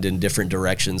panned in different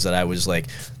directions that I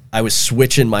was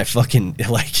switching my fucking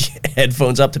like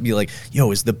headphones up to be like,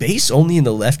 yo, is the bass only in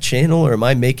the left channel or am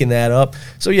I making that up?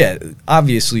 So yeah,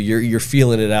 obviously you're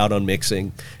feeling it out on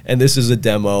mixing, and this is a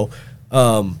demo.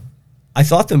 I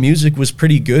thought the music was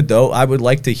pretty good though. I would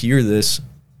like to hear this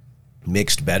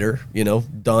mixed better,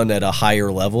 done at a higher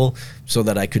level so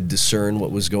that I could discern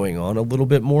what was going on a little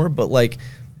bit more. But like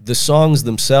the songs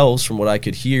themselves, from what I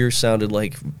could hear, sounded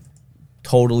like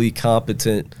totally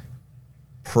competent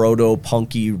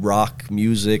proto-punky rock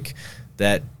music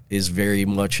that is very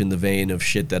much in the vein of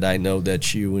shit that I know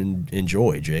that you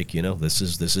enjoy, Jake. This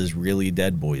is really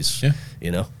Dead Boys.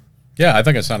 Yeah. Yeah, I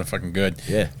think it sounded fucking good.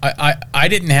 Yeah. I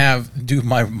didn't have, dude,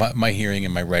 my hearing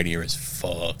in my right ear is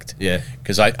fucked. Yeah.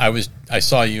 Because I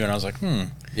saw you and I was like,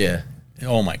 Yeah.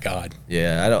 Oh my God.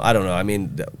 Yeah, I don't know. I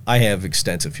mean, I have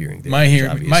extensive hearing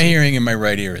damage. My hearing in my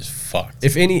right ear is fucked.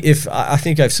 If I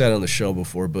think I've said on the show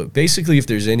before, but basically if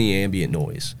there's any ambient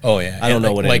noise. Oh yeah. I don't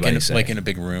know what anybody's saying. Like in a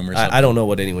big room or something. I don't know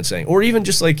what anyone's saying. Or even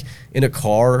just like in a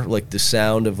car, like the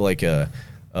sound of like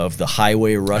of the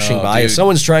highway rushing by. Dude. If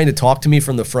someone's trying to talk to me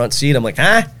from the front seat, I'm like,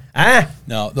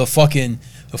 No, the fucking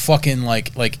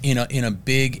like in a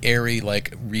big airy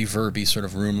like reverby sort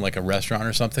of room like a restaurant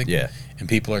or something. Yeah. And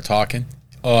people are talking.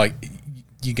 Oh,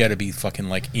 you got to be fucking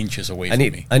like inches away from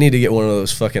me. I need to get one of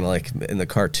those fucking like in the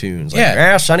cartoons. Like,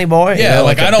 yeah, Sonny Boy. Yeah,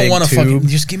 like I don't want to fucking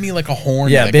just give me like a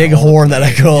horn. Yeah, big horn that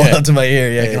I can hold up to my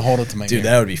ear. Yeah, I can hold it to my ear. Dude,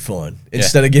 that would be fun.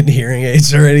 Instead of getting hearing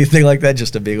aids or anything like that,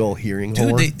 just a big old hearing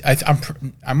horn.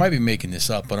 I might be making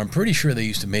this up, but I'm pretty sure they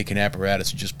used to make an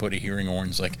apparatus to just put a hearing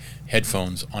horns like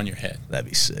headphones on your head. That'd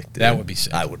be sick. Dude. That would be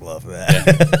sick. I would love that.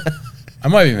 Yeah. I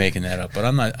might be making that up, but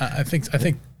I'm not. I think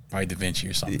probably Da Vinci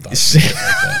or something thought shit like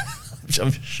that.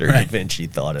 I'm sure Da Vinci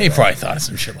thought of that. He probably thought of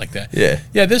some shit like that. Yeah.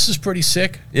 Yeah, this is pretty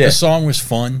sick. Yeah. The song was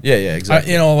fun. Yeah,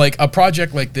 exactly. Like a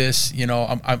project like this,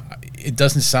 it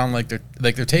doesn't sound like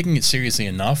they're taking it seriously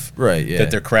enough. Right, yeah.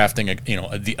 That they're crafting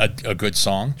a good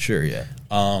song. Sure, yeah.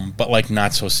 But like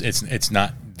not so it's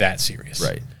not that serious.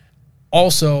 Right.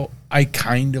 Also, I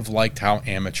kind of liked how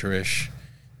amateurish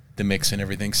the mix and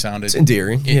everything sounded. It's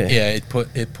endearing. It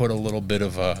put a little bit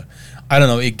of a, I don't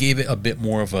know, it gave it a bit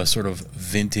more of a sort of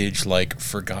vintage, like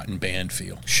forgotten band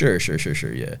feel. Sure,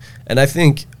 yeah. And I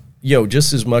think,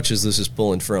 just as much as this is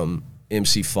pulling from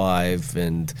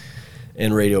MC5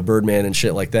 and Radio Birdman and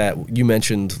shit like that, you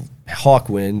mentioned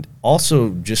Hawkwind, also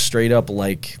just straight up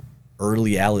like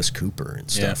early Alice Cooper and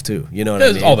stuff too. You know what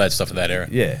I mean? All that stuff of that era.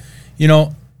 Yeah. I'm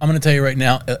going to tell you right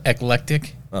now,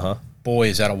 eclectic. Uh-huh. Boy,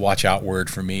 is that a watch-out word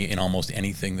for me in almost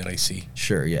anything that I see.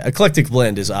 Sure, yeah. Eclectic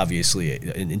Blend is obviously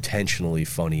an intentionally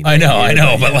funny name. I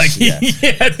know, but like, yeah, dude,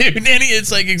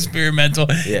 it's like experimental.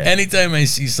 Yeah. Anytime I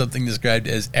see something described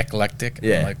as eclectic,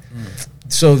 I'm like,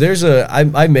 So there's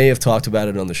I may have talked about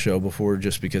it on the show before,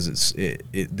 just because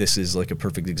this is like a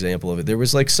perfect example of it. There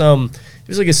was like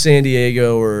a San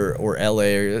Diego or LA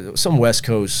or some West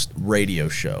Coast radio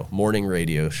show, morning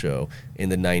radio show in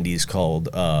the 90s called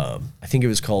I think it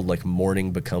was called like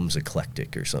Morning Becomes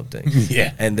Eclectic or something.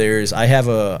 Yeah. And I have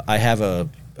a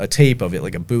tape of it,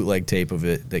 like a bootleg tape of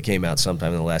it that came out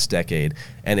sometime in the last decade,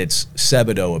 and it's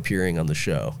Sebadoh appearing on the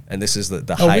show. And this is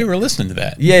the we were listening to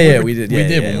that. Yeah, we did. We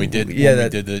did when we did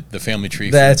the family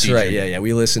tree. That's right. Yeah.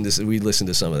 We listened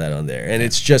to some of that on there, and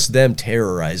it's just them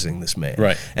terrorizing this man.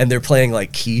 Right. And they're playing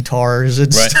like guitars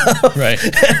and stuff. Right.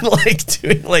 And like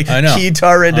doing like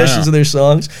guitar renditions of their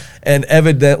songs, and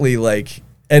evidently like.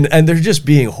 And they're just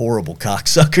being horrible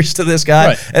cocksuckers to this guy,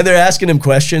 right. And they're asking him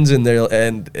questions, and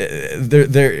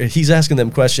he's asking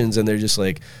them questions, and they're just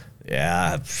like,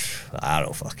 Yeah, I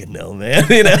don't fucking know, man.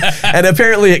 And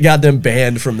apparently it got them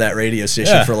banned from that radio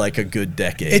station for like a good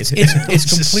decade. It's completely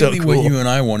so cool. What you and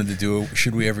I wanted to do.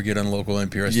 Should we ever get on local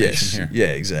NPR station here?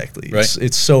 Yeah, exactly. Right?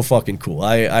 It's so fucking cool.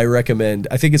 I recommend.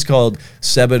 I think it's called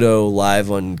Sebadoh Live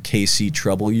on KC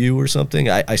Trouble You or something.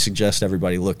 I suggest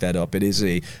everybody look that up. It is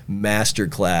a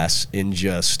masterclass in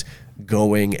just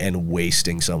going and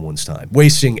wasting someone's time,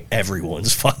 wasting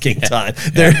everyone's fucking time.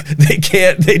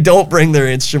 They don't bring their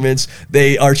instruments.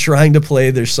 They are trying to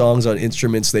play their songs on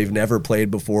instruments they've never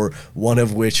played before, one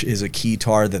of which is a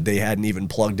keytar that they hadn't even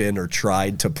plugged in or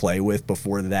tried to play with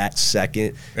before that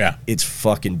second. Yeah. It's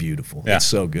fucking beautiful. Yeah. It's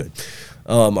so good.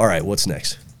 All right, what's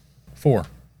next? 4.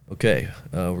 Okay,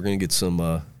 we're going to get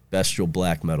some bestial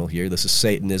black metal here. This is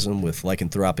Satanism with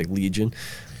Lycanthropic Legion.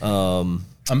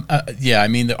 I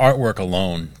mean, the artwork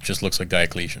alone just looks like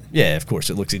Diocletian. Yeah, of course.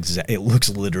 It looks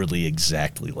literally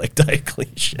exactly like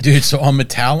Diocletian. Dude, so on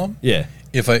Metallum, yeah.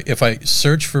 If I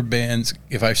search for bands,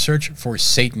 if I search for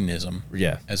Satanism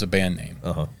as a band name,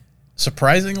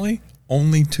 surprisingly,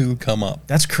 only 2 come up.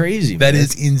 That's crazy, man. That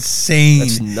is insane.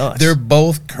 That's nuts. They're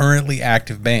both currently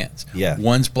active bands. Yeah.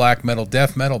 One's black metal,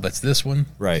 death metal. That's this one.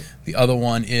 Right. The other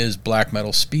one is black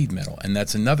metal, speed metal. And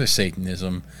that's another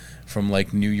Satanism from,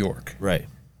 like, New York. Right.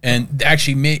 And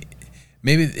actually,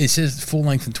 maybe it says full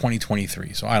length in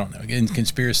 2023. So I don't know. In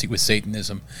Conspiracy with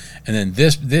Satanism. And then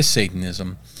this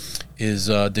Satanism is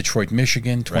Detroit,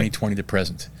 Michigan, 2020 to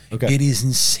present. Okay. It is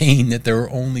insane that there are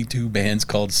only 2 bands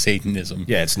called Satanism.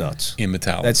 Yeah, it's nuts. In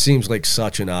Metallica. That seems like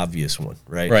such an obvious one,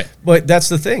 right? Right. But that's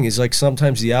the thing, is like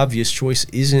sometimes the obvious choice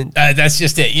isn't. That's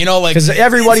just it. You know, like. Because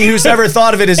everybody who's ever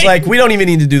thought of it is like, we don't even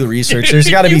need to do the research. There's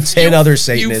got to be 10 other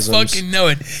Satanisms. You fucking know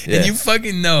it. Yeah. And you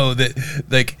fucking know that,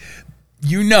 like,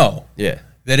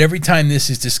 that every time this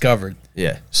is discovered,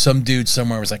 some dude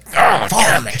somewhere was like, oh,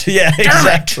 damn it. Yeah,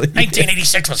 exactly.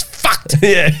 1986 was fucked.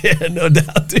 Yeah, no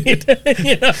doubt, dude.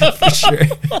 For sure.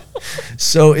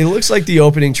 So it looks like the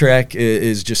opening track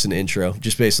is just an intro,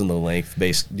 just based on the length,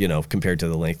 compared to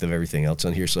the length of everything else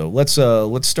on here. So let's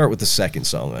start with the second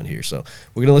song on here. So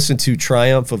we're going to listen to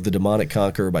Triumph of the Demonic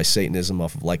Conqueror by Satanism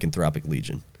off of Lycanthropic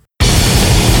Legion.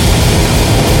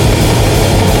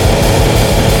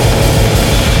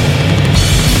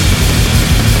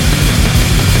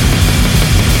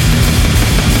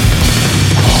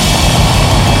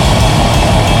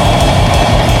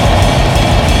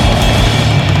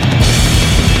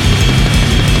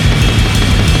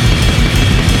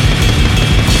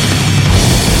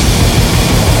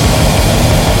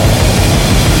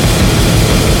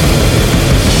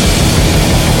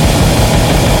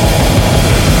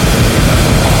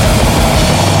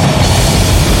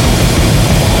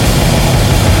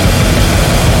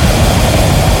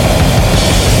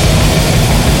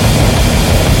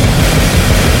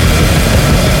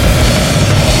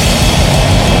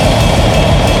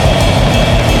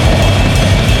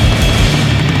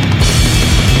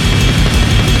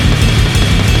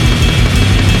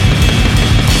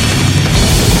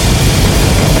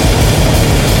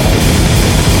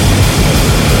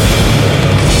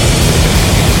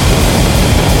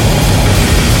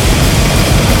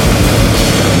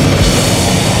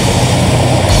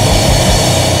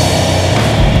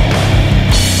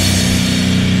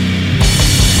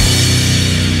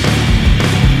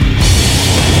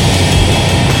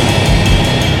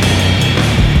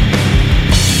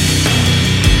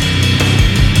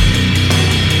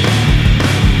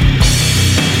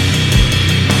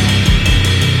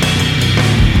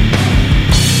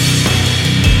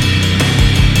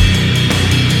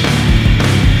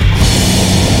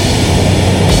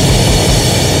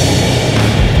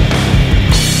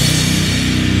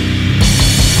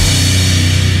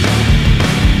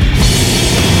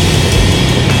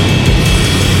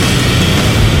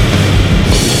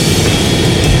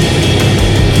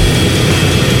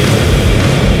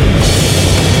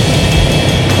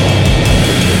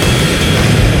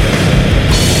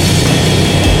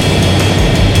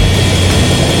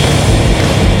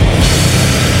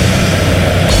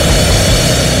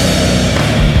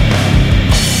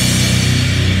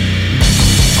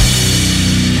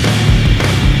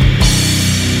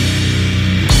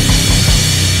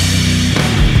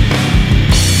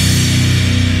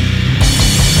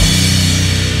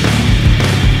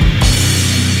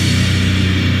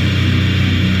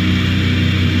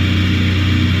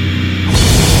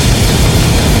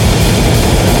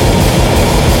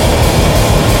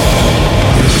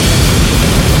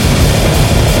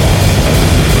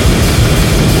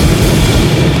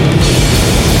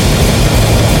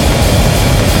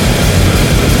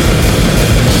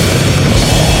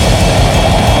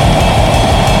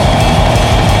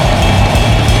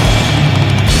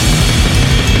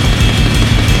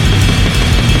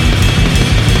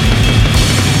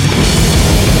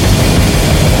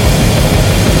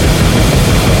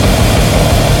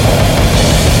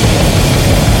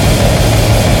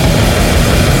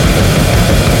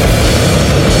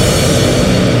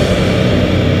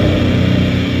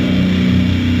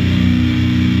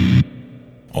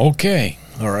 Okay.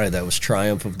 All right, that was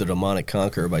Triumph of the Demonic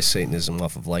Conqueror by Satanism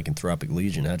off of Lycanthropic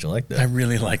Legion. How'd you like that? I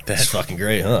really like that. It's fucking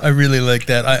great, huh? I really like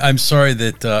that. I'm sorry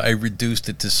that I reduced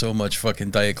it to so much fucking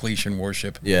Diocletian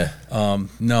worship. Yeah.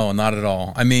 No, not at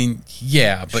all. I mean,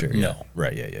 yeah, but sure, no. Yeah.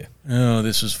 Right, yeah. Oh,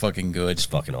 this was fucking good. It's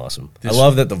fucking awesome. I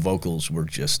love that the vocals were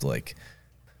just like...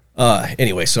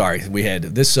 anyway, sorry. We had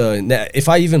this. If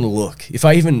I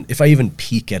even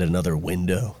peek at another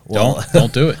window,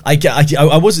 don't do it.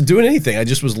 I wasn't doing anything. I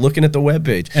just was looking at the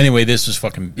webpage. Anyway, this was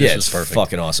fucking. This was perfect.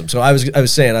 Fucking awesome. So I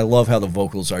was saying I love how the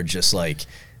vocals are just like.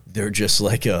 They're just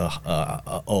like a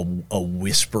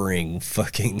whispering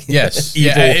fucking yes,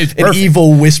 evil, it's an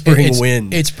evil whispering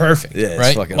wind. It's perfect, yeah, it's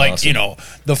right? Fucking like awesome. You know,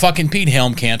 the fucking Pete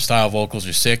Helmkamp style vocals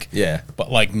are sick. Yeah,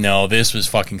 but like no, this was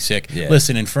fucking sick. Yeah.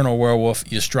 Listen, Infernal Werewolf,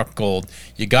 you struck gold.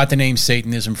 You got the name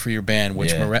Satanism for your band,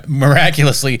 which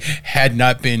miraculously had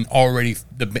not been already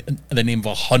the name of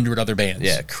 100 other bands.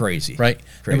 Yeah, crazy. Right.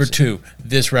 Crazy. Number 2,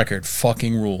 this record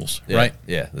fucking rules. Yeah, right.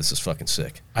 Yeah, this is fucking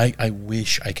sick. I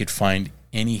wish I could find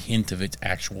any hint of its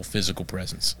actual physical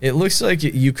presence. It looks like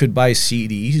you could buy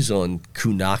CDs on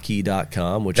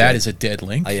Kunaki.com, which is a dead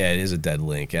link. Yeah, it is a dead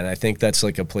link, and I think that's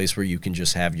like a place where you can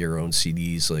just have your own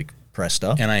CDs like pressed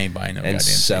up, and I ain't buying no and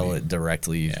sell CD. it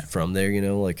directly from there. You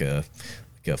know, like a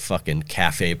fucking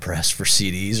cafe press for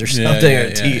CDs or something, or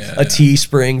a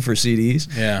Teespring for CDs.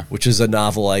 Which is a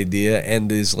novel idea and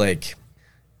is like,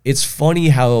 it's funny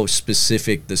how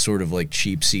specific the sort of like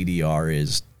cheap CDR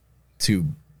is to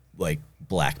like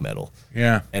black metal,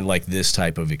 and like this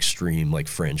type of extreme like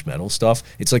fringe metal stuff.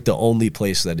 It's like the only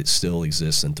place that it still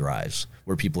exists and thrives,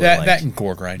 where people are like that and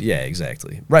gore grind. Yeah,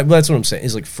 exactly. Right, well, that's what I'm saying.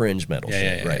 It's like fringe metal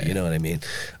shit, right? Yeah. You know what I mean?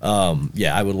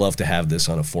 I would love to have this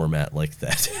on a format like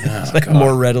that, like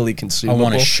more readily consumable. I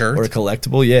want a shirt or a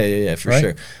collectible. Yeah, for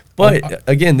sure. But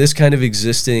again, this kind of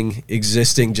existing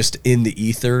just in the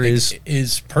ether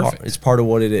is perfect. It's part of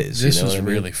what it is. This you know was what I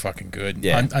mean? really fucking good.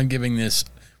 Yeah. I'm giving this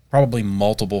probably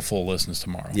multiple full listens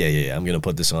tomorrow. Yeah. I'm going to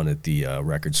put this on at the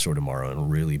record store tomorrow and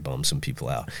really bum some people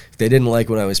out. If they didn't like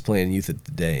when I was playing Youth of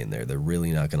the Day in there, they're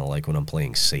really not going to like when I'm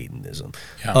playing Satanism.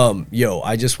 Yeah.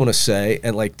 I just want to say,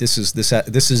 and like this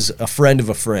is a friend of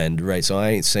a friend, right? So I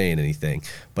ain't saying anything,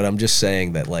 but I'm just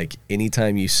saying that like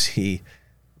anytime you see,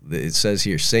 it says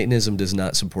here, Satanism does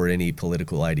not support any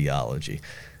political ideology.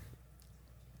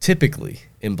 Typically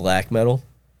in black metal,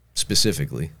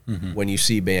 specifically, when you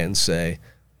see bands say,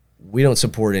 we don't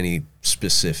support any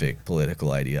specific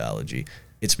political ideology,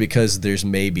 it's because there's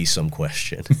maybe some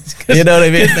question. You know what I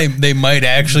mean? They might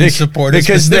actually support it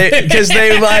because they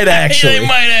might actually.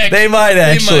 They might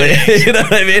actually. You know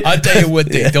what I mean? I'll tell you what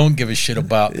they don't give a shit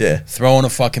about. Throwing a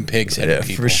fucking pig's head at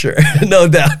people. For sure. No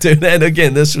doubt, dude. And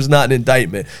again, this was not an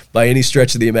indictment by any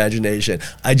stretch of the imagination.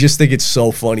 I just think it's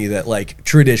so funny that like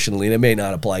traditionally, and it may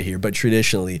not apply here, but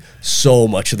traditionally, so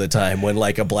much of the time when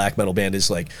like a black metal band is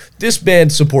like, this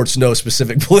band supports no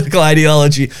specific political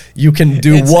ideology, you can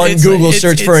do Google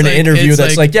search for an interview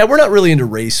that's like, yeah, we're not really into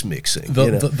race mixing.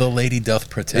 The lady doth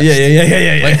protest.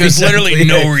 Yeah. Like there's literally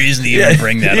no reason to even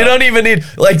bring that up. You don't even need,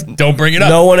 like, don't bring it up.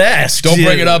 No one asked. Don't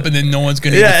bring it up, and then no one's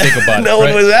going to even think about it. No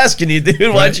one was asking you,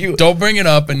 dude. Why'd you? Don't bring it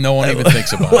up, and no one even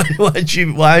thinks about it.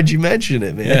 Why'd you mention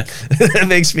it, man? That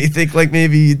makes me think like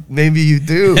maybe you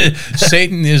do.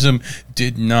 Satanism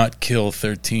did not kill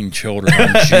 13 children on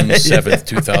June 7th,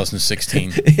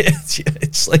 2016.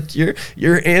 It's like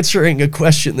you're answering a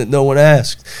question that no one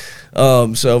asked.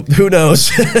 So who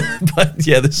knows? But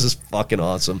yeah, this is fucking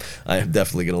awesome. I am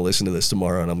definitely going to listen to this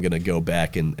tomorrow, and I'm going to go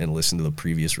back and listen to the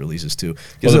previous releases too.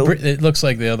 Well, it looks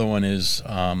like the other one is...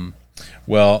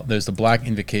 there's the Black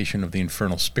Invocation of the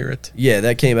Infernal Spirit. Yeah,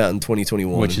 that came out in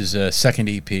 2021. Which is a second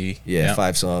EP. Yeah,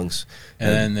 5 songs. And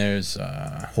then there's...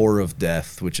 Horror of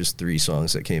Death, which is 3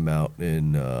 songs that came out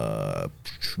in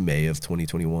May of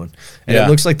 2021. And it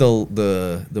looks like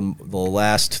the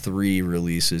last 3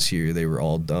 releases here, they were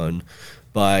all done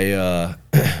by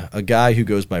a guy who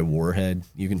goes by Warhead.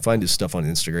 You can find his stuff on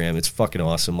Instagram. It's fucking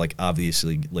awesome. Like,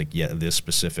 obviously, like, this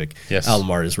specific album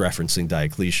art is referencing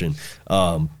Diocletian.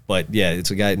 But yeah,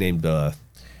 it's a guy named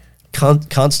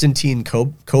Konstantin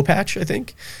Kopacz, I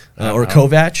think, or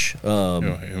Kovac.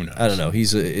 Who knows? I don't know.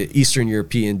 He's an Eastern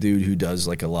European dude who does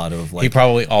like a lot of like. He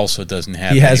probably also doesn't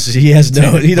have.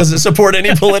 He doesn't support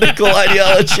any political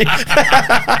ideology.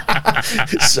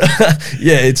 So,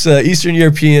 yeah, it's Eastern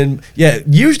European. Yeah,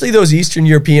 usually those Eastern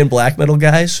European black metal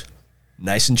guys,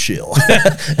 nice and chill.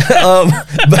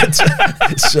 But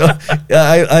so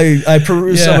I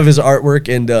perused some of his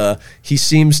artwork, and he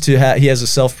seems to he has a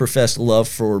self-professed love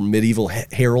for medieval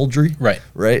heraldry,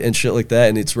 right, and shit like that,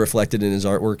 and it's reflected in his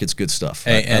artwork. It's good stuff.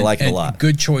 I like it a lot.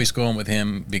 Good choice going with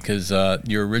him because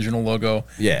your original logo,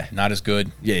 not as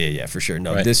good. Yeah, for sure.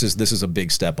 No, this is a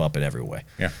big step up in every way.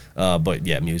 Yeah, but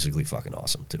yeah, musically fucking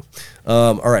awesome too.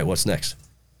 All right, what's next?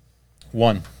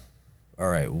 One. All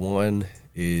right, one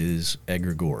is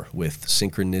Egregore with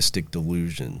Synchronistic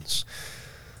Delusions.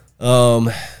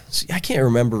 See, I can't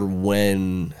remember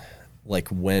when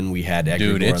we had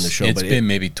Egregore on the show. It's been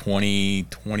maybe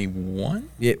 2021.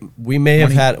 Yeah, we may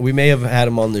have had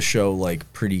him on the show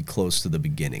like pretty close to the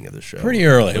beginning of the show. Pretty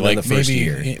early, like the first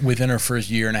year. Within our first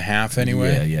year and a half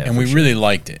anyway. Yeah, and we really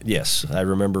liked it. Yes, I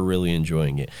remember really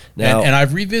enjoying it. Now, and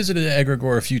I've revisited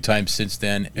Egregore a few times since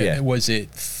then. Yeah. Was it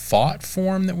Thought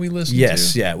Form that we listened to?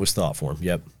 Yes, yeah, it was Thought Form.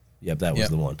 Yep, that was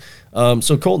the one.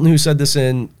 So Colton, who sent this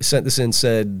in,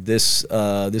 said this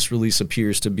release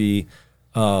appears to be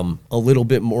a little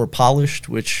bit more polished,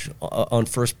 which on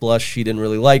first blush he didn't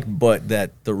really like, but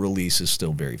that the release is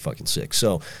still very fucking sick.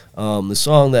 So the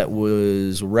song that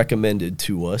was recommended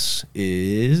to us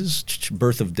is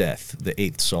Birth of Death, the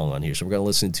 8th song on here. So we're going to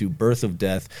listen to Birth of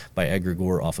Death by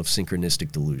Egregore off of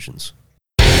Synchronistic Delusions.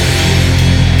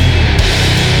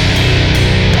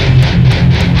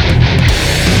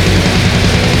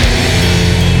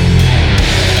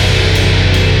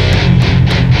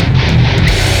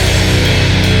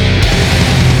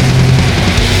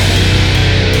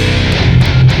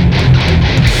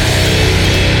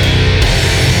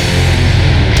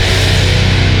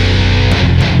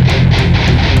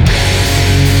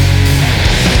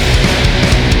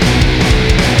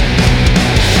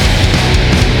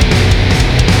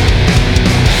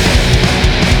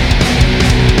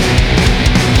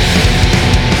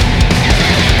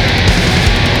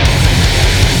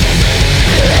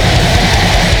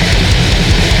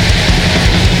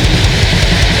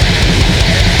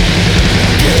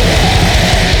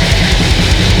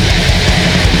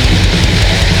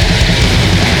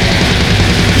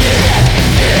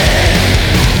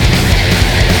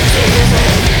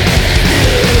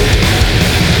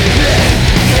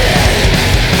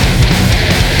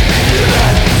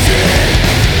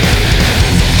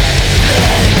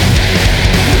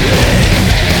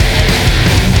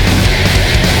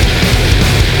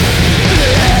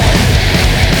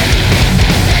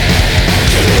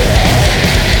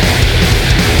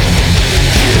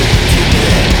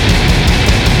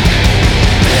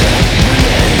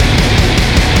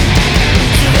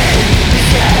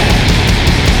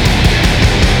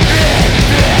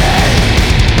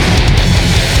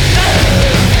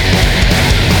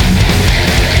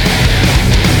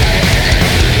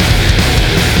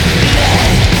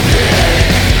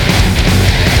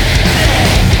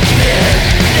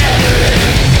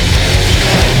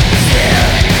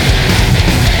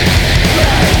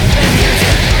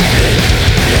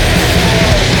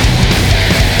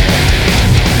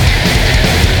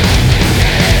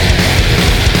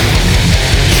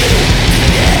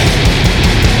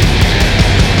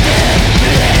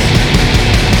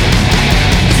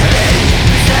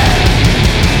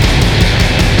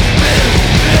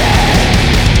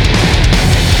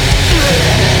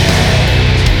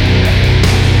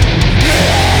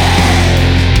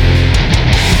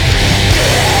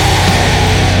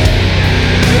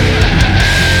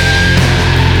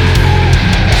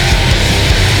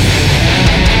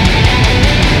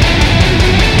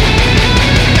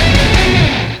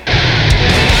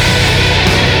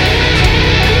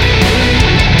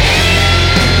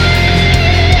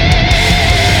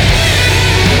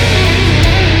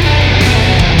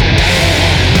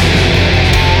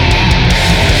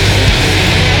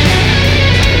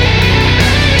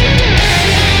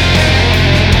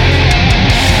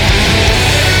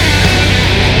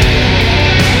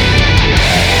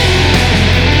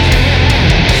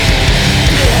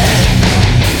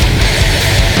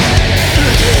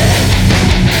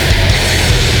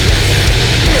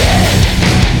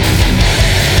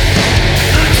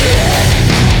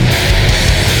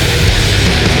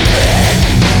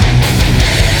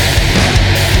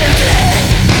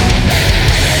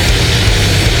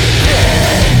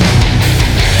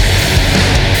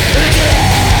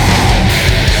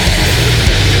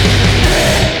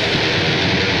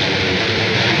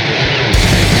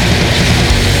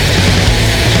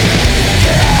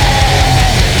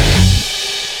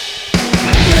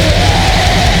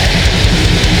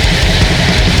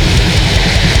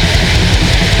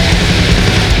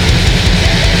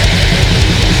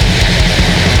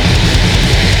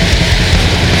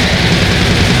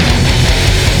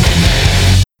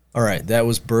 That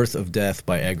was Birth of Death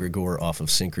by Egregore off of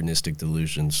Synchronistic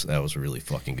Delusions. That was really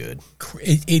fucking good.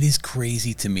 It is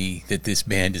crazy to me that this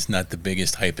band is not the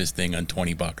biggest, hypest thing on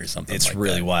 $20 or something. It's like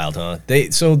really that. wild, huh?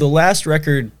 So the last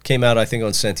record came out, I think,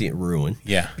 on Sentient Ruin.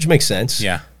 Yeah. Which makes sense.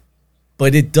 Yeah.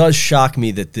 But it does shock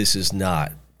me that this is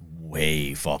not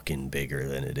way fucking bigger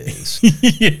than it is.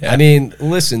 Yeah. I mean,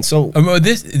 listen, so...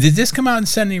 did this come out in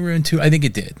Sentient Ruin too? I think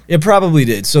it did. It probably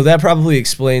did. So that probably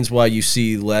explains why you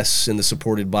see less in the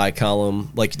supported by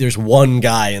column. Like, there's one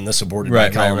guy in the supported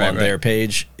by column on their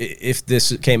page. If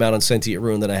this came out on Sentient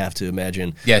Ruin, then I have to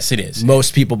imagine... Yes, it is.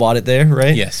 Most people bought it there,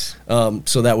 right? Yes.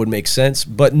 So that would make sense.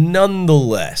 But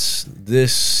nonetheless,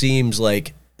 this seems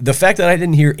like... The fact that I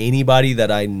didn't hear anybody that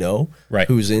I know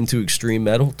who's into extreme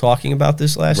metal talking about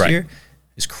this last year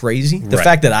is crazy. The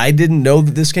fact that I didn't know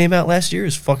that this came out last year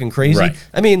is fucking crazy. Right.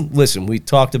 I mean, listen, we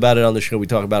talked about it on the show. We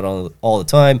talk about it all the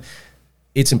time.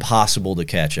 It's impossible to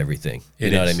catch everything. You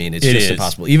know what I mean? It's just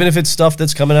impossible. Even if it's stuff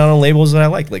that's coming out on labels that I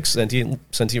like Sentient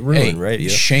Ruin, right? Yeah.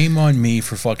 Shame on me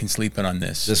for fucking sleeping on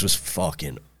this. This was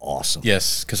fucking awesome.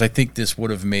 Yes, because I think this would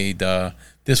have made...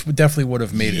 This definitely would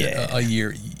have made it a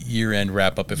year-end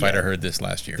wrap-up if I'd have heard this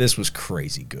last year. This was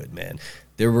crazy good, man.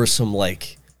 There were some,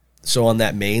 like... So on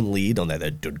that main lead, on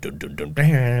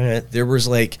that there was,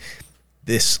 like,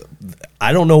 this...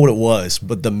 I don't know what it was,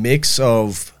 but the mix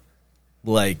of,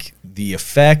 like, the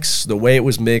effects, the way it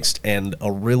was mixed, and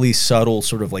a really subtle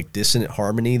sort of, like, dissonant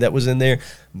harmony that was in there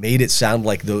made it sound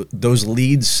like those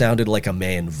leads sounded like a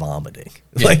man vomiting.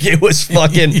 Yeah. Like, it was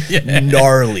fucking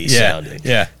gnarly sounding.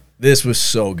 Yeah. This was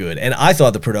so good. And I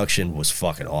thought the production was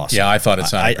fucking awesome. Yeah, I thought it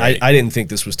sounded great. I didn't think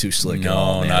this was too slick at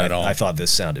all, man. Not at all. I thought this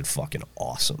sounded fucking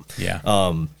awesome.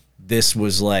 Yeah. This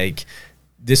was like,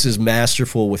 this is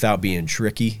masterful without being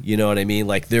tricky. You know what I mean?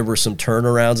 Like, there were some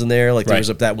turnarounds in there. Like, there was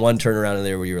that one turnaround in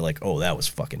there where you were like, oh, that was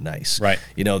fucking nice. Right.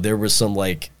 You know, there was some,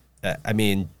 like, I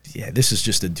mean, yeah, this is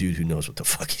just a dude who knows what the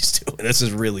fuck he's doing. This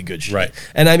is really good shit. Right.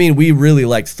 And I mean, we really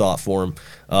liked Thought Form.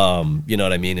 You know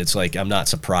what I mean? It's like, I'm not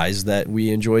surprised that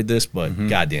we enjoyed this, but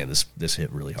goddamn, this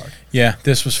hit really hard. Yeah,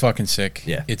 this was fucking sick.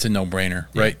 Yeah. It's a no-brainer,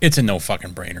 right? It's a no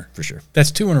fucking brainer. For sure. That's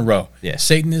 2 in a row. Yeah.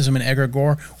 Satanism and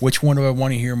Egregore. Which one do I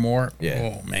want to hear more?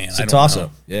 Yeah. Oh, man. It's a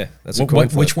toss-up. Yeah. That's a coin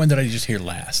flip. Which one did I just hear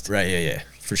last? Right, yeah.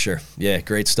 For sure. Yeah,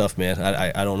 great stuff, man.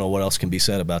 I don't know what else can be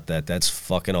said about that. That's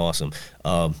fucking awesome.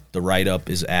 The write-up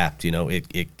is apt. You know, it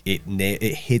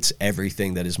hits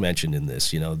everything that is mentioned in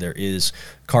this. You know, there is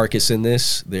Carcass in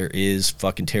this. There is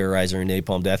fucking Terrorizer and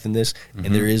Napalm Death in this.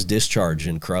 And there is Discharge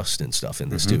and Crust and stuff in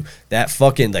this, too. That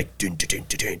fucking, like,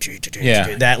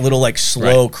 that little, like,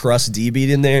 slow Crust D beat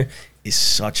in there is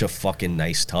such a fucking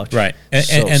nice touch. Right.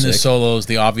 And the solos,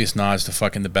 the obvious nods to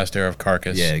fucking the best era of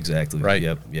Carcass. Yeah, exactly. Right.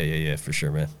 Yep. Yeah, for sure,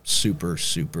 man. Super,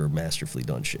 super masterfully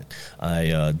done shit.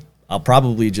 I'll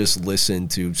probably just listen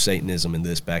to Satanism and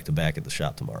this back-to-back at the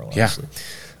shop tomorrow, honestly.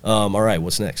 Yeah. All right,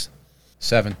 what's next?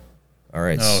 7. All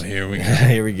right. Oh, here we go.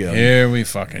 Here we go. Here we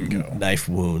fucking go. Knife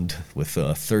Wound with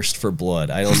Thirst for Blood.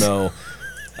 I don't know.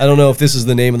 I don't know if this is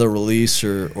the name of the release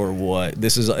or what.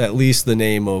 This is at least the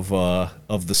name of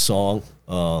the song.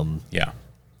 Yeah.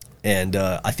 And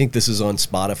I think this is on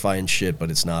Spotify and shit, but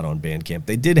it's not on Bandcamp.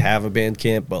 They did have a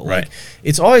Bandcamp, but like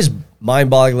it's always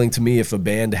mind-boggling to me if a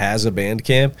band has a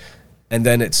Bandcamp and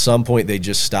then at some point they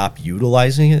just stop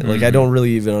utilizing it. Like I don't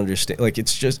really even understand. Like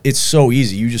it's so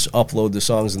easy. You just upload the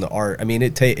songs and the art. I mean,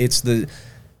 it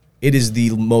is the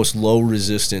most low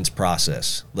resistance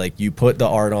process. Like you put the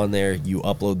art on there, you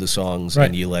upload the songs,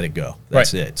 and you let it go.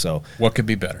 That's it. So what could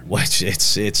be better?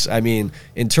 It's. I mean,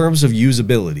 in terms of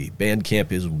usability,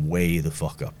 Bandcamp is way the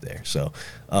fuck up there. So,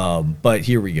 but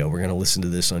here we go. We're gonna listen to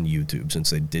this on YouTube since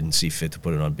they didn't see fit to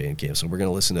put it on Bandcamp. So we're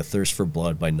gonna listen to "Thirst for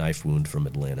Blood" by Knife Wound from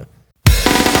Atlanta.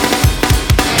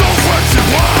 Don't question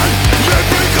why they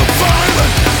think of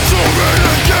violence. So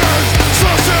many years,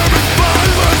 systemic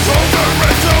violence over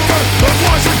and over. I'm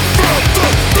watching from the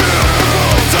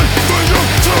bills and for you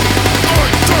to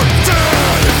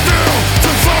understand and feel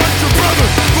to find your brother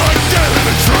like dead in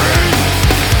a tree.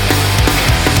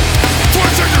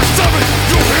 Twitching your stomach,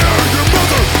 you'll hear your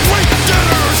mother wake dead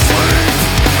in her sleep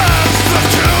as the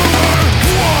killer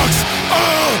walks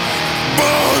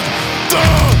among the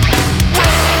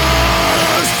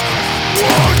rest.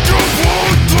 What you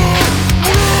want to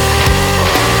bring?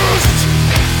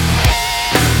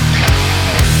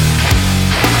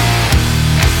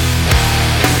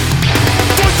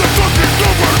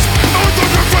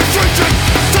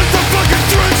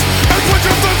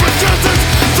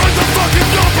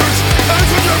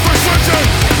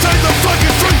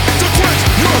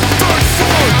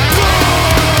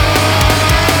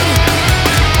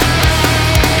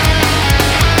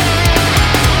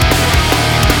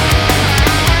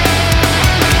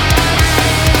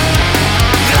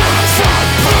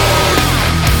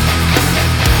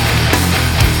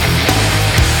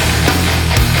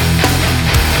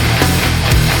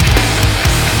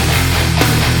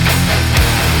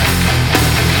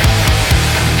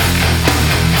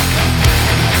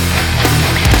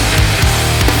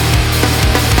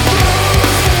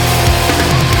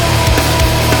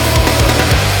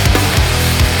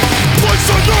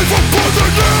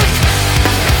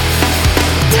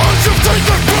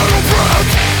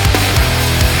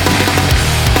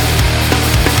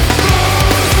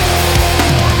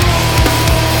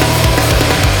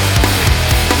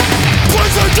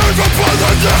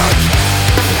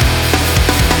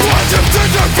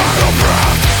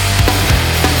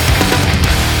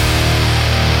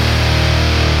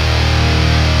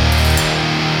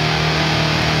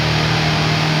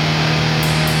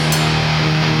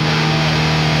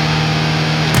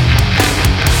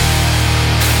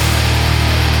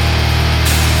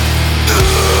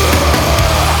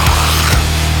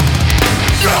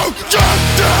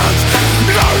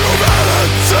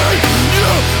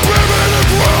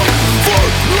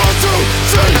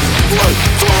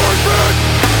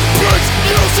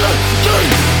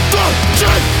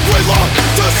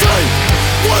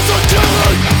 was a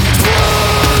killing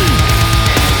spree.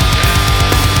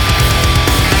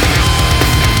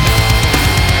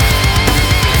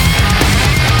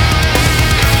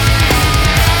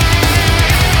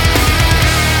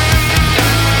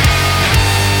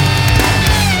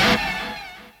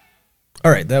 All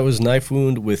right, that was Knife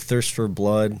Wound with Thirst for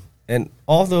Blood. And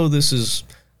although this is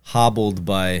hobbled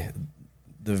by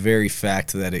the very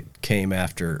fact that it came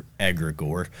after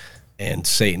egregore and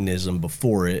Satanism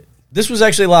before it, this was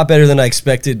actually a lot better than I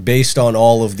expected based on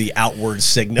all of the outward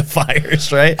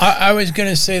signifiers, right? I was going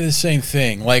to say the same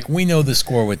thing. Like, we know the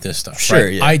score with this stuff, sure,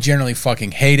 right? Yeah. I generally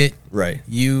fucking hate it. Right.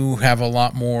 You have a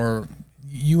lot more...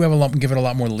 give it a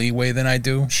lot more leeway than I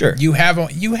do. Sure. You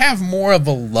have more of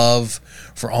a love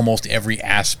for almost every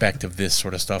aspect of this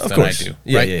sort of stuff than course. I do.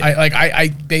 Yeah, right? yeah, yeah. I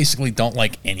basically don't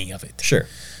like any of it. Sure.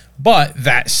 But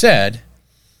that said,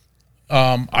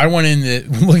 I went into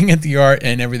looking at the art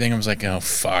and everything. I was like, oh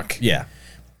fuck. Yeah.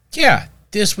 Yeah,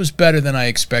 this was better than I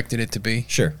expected it to be.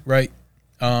 Sure. Right.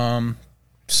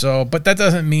 So, but that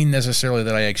doesn't mean necessarily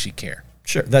that I actually care.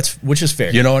 Sure. Which is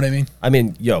fair. You know what I mean? I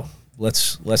mean,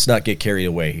 let's not get carried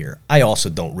away here. I also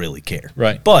don't really care.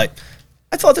 Right. But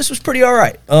I thought this was pretty all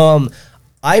right.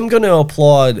 I'm going to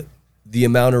applaud the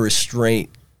amount of restraint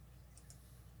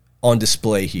on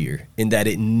display here in that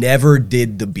it never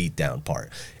did the beatdown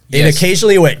part. It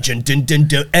occasionally went dun, dun, dun,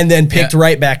 dun, and then picked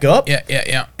right back up.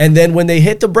 Yeah. And then when they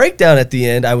hit the breakdown at the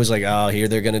end, I was like, oh, here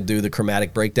they're going to do the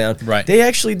chromatic breakdown. Right. They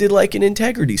actually did like an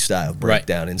integrity style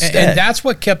breakdown instead. And that's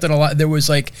what kept it alive. There was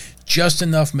like just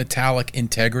enough metallic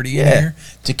integrity in there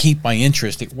to keep my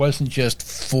interest. It wasn't just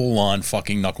full on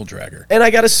fucking knuckle dragger. And I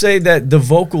got to say that the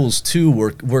vocals too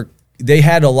were they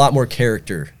had a lot more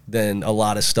character than a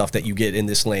lot of stuff that you get in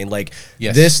this lane. Like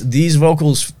these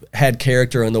vocals had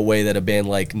character in the way that a band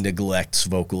like Neglect's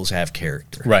vocals have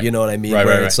character. Right. You know what I mean? Right,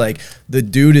 Where it's like the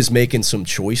dude is making some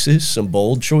choices, some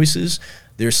bold choices.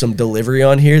 There's some delivery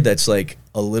on here that's like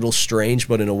a little strange,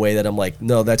 but in a way that I'm like,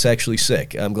 no, that's actually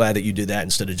sick. I'm glad that you did that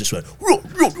instead of just went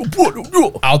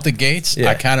out the gates. Yeah.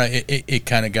 I kind of it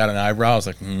kind of got an eyebrow. I was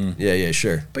like, yeah,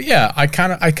 sure. But yeah, I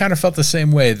kind of felt the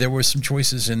same way. There were some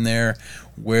choices in there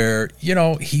where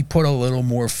he put a little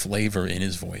more flavor in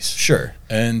his voice. Sure,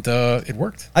 and it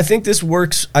worked. I think this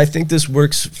works. I think this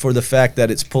works for the fact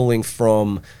that it's pulling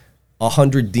from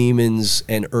 100 Demons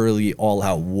and early All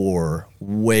Out War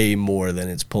way more than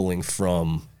it's pulling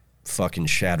from fucking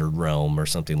Shattered Realm or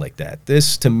something like that.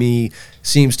 This, to me,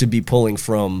 seems to be pulling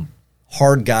from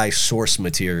hard guy source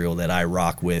material that I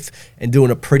rock with and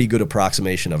doing a pretty good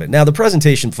approximation of it. Now, the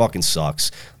presentation fucking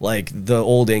sucks. Like, the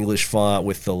old English font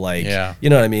with the, you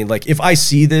know what I mean? Like, if I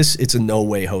see this, it's a no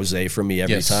way Jose for me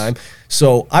every time.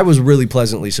 So I was really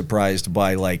pleasantly surprised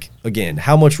by, again,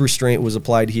 how much restraint was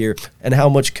applied here and how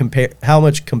much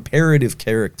comparative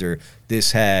character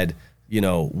this had,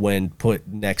 when put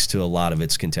next to a lot of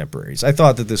its contemporaries. I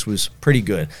thought that this was pretty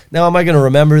good. Now, am I going to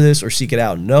remember this or seek it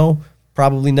out? No.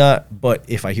 Probably not, but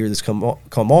if I hear this come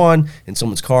on in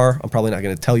someone's car, I'm probably not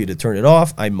going to tell you to turn it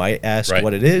off. I might ask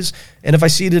what it is, and if I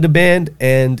see it at a band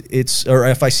or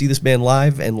if I see this band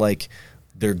live and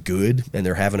they're good and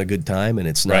they're having a good time and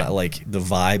it's not like the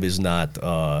vibe is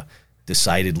not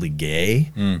decidedly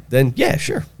gay, then yeah,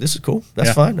 sure, this is cool.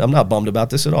 That's fine. I'm not bummed about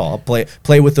this at all. I'll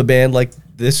play with the band like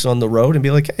this on the road and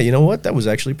be like, hey, you know what? That was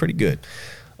actually pretty good.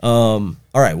 All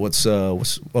right, what's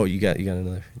you got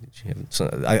another.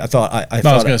 I thought I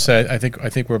was going to say I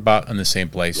think we're about in the same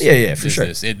place. Yeah, for sure.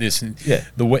 The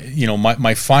way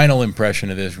my final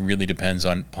impression of this really depends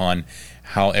upon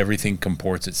how everything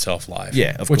comports itself live.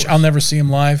 Yeah, of which course. I'll never see them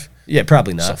live. Yeah,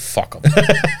 probably not. So fuck them.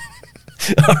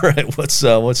 All right,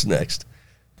 what's next?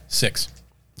 6.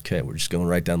 Okay, we're just going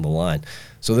right down the line.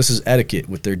 So this is Etiquette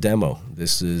with their demo.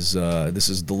 This is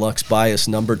Deluxe Bias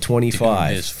number 25.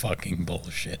 Dude, this fucking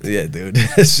bullshit. Yeah, dude.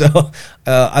 So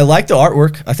I like the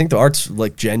artwork. I think the art's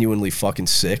genuinely fucking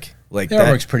sick. The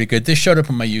artwork's pretty good. This showed up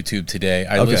on my YouTube today.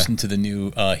 I listened to the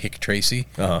new Hick Tracy,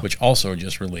 which also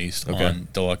just released on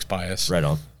Deluxe Bias. Right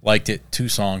on. Liked it. 2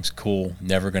 songs. Cool.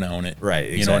 Never gonna own it.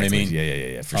 Right. Exactly. You know what I mean?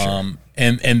 Yeah. For sure.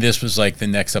 And this was the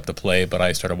next up to play, but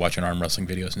I started watching arm wrestling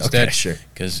videos instead. Okay, sure.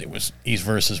 Because it was East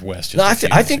versus West. No, I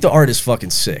think the art is fucking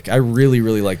sick. I really,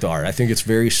 really like the art. I think it's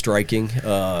very striking.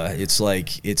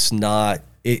 It's not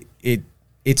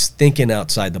it's thinking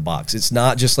outside the box. It's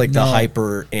not just the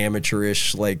hyper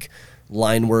amateurish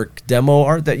line work demo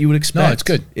art that you would expect. No, it's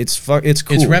good. It's cool.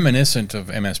 It's reminiscent of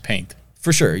MS Paint.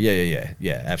 For sure.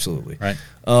 Yeah, absolutely. Right.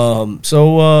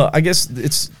 So I guess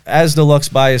it's as Deluxe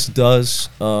Bias does.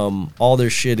 All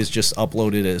their shit is just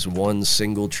uploaded as one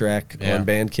single track on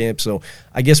Bandcamp. So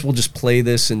I guess we'll just play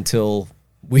this until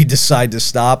we decide to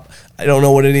stop. I don't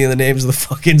know what any of the names of the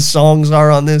fucking songs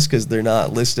are on this because they're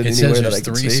not listed anywhere that I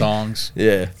can see. 3 songs.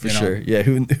 Yeah, for sure. Yeah,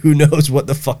 who knows what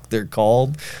the fuck they're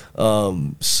called?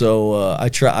 So I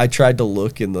tried to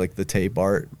look in like the tape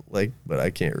art, like, but I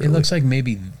can't really. It looks like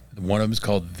maybe one of them is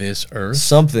called This Earth.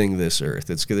 Something This Earth.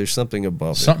 There's something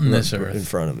above something it. This Earth in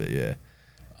front of it. Yeah.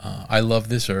 I Love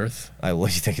This Earth. You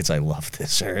think it's I Love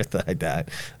This Earth? I doubt.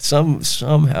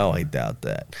 Somehow I doubt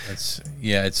that. It's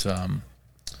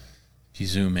if you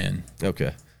zoom in.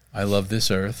 Okay. I Love This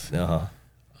Earth.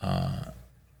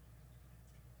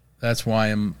 That's why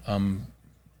I'm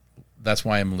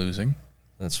losing.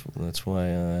 That's why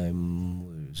I'm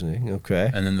losing.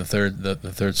 Okay. And then the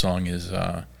third song is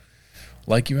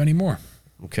Like You Anymore.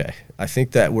 Okay. I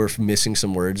think that we're missing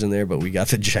some words in there, but we got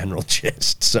the general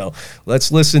gist. So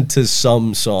let's listen to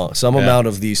some amount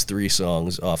of these 3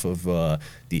 songs off of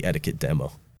the Etiquette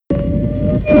demo.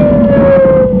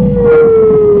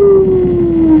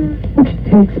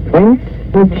 Takes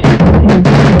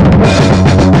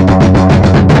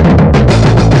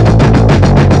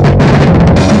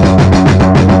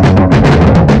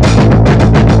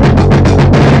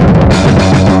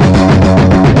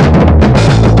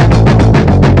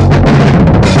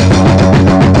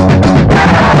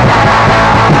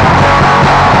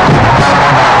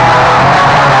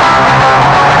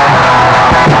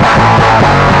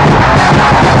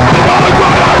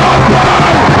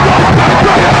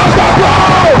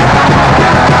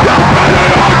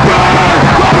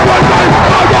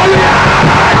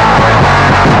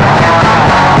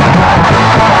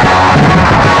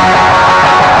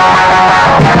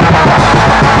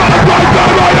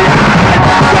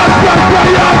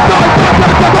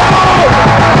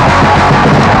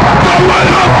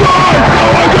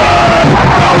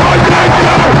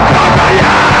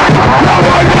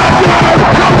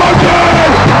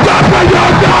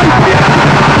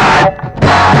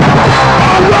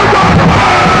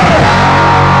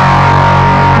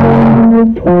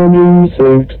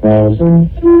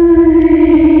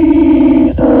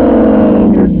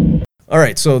All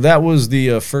right, so that was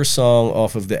the first song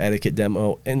off of the Etiquette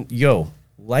demo, and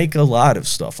like a lot of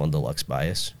stuff on Deluxe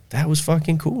Bias, that was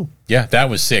fucking cool. Yeah, that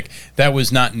was sick. That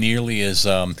was not nearly as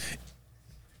that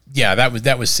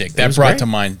was sick. That brought to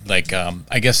mind like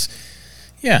I guess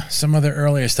some other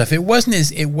earlier stuff. It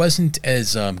wasn't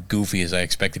as goofy as I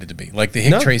expected it to be. Like the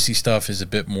Hick Tracy stuff is a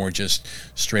bit more just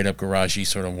straight up garagey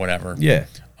sort of whatever. Yeah.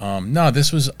 No,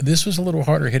 this was a little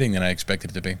harder hitting than I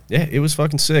expected it to be. Yeah, it was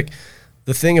fucking sick.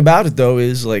 The thing about it, though,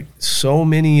 is like so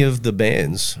many of the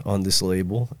bands on this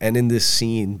label and in this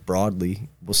scene broadly,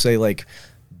 we'll say like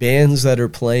bands that are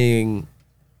playing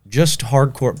just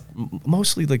hardcore,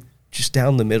 mostly like just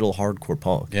down the middle hardcore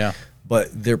punk. Yeah. But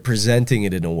they're presenting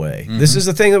it in a way. Mm-hmm. This is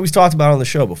the thing that we've talked about on the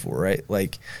show before, right?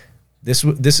 Like this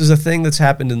is a thing that's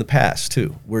happened in the past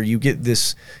too, where you get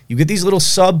these little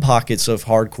sub pockets of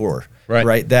hardcore,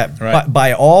 right? That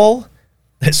by all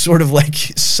that sort of like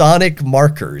sonic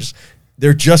markers,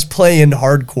 they're just playing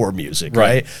hardcore music,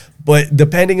 right? But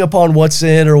depending upon what's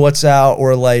in or what's out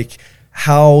or like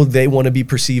how they want to be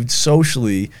perceived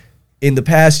socially, in the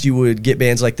past you would get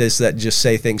bands like this that just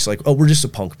say things like, oh, we're just a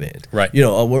punk band. Right. You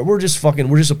know, we're just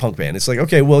a punk band. It's like,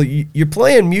 okay, well, you're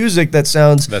playing music that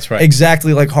sounds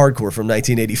exactly like hardcore from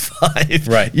 1985.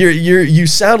 Right. You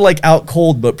sound like Out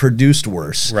Cold, but produced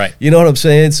worse. Right. You know what I'm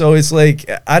saying? So it's like,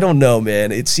 I don't know,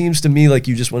 man. It seems to me like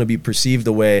you just want to be perceived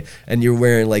the way and you're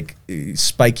wearing like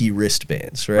spiky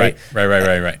wristbands, right?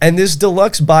 Right. And this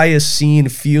Deluxe Bias scene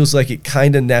feels like it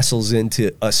kind of nestles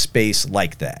into a space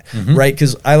like that, right?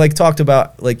 Because I like talked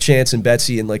about like Chance and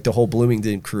Betsy and like the whole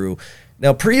Bloomington crew.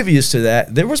 Now, previous to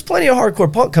that, there was plenty of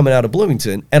hardcore punk coming out of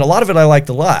Bloomington, and a lot of it I liked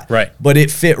a lot. Right. But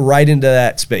it fit right into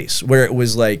that space where it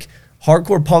was like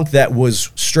hardcore punk that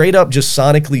was straight up just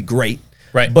sonically great.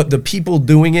 Right. But the people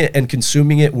doing it and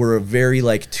consuming it were a very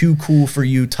like too cool for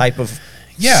you type of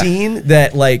scene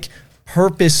that like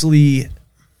purposely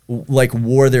like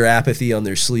wore their apathy on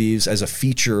their sleeves as a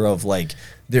feature of like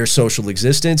their social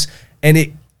existence, and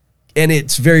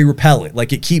it's very repellent.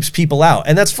 Like it keeps people out,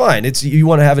 and that's fine. It's you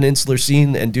want to have an insular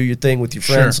scene and do your thing with your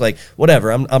friends, like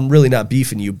whatever. I'm really not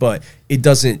beefing you, but it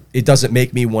doesn't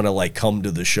make me want to like come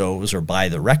to the shows or buy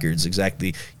the records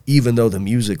exactly, even though the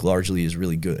music largely is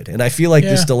really good. And I feel like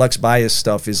this Deluxe Bias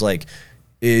stuff is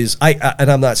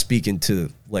I'm not speaking to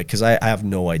like because I have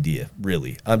no idea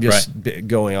really. I'm just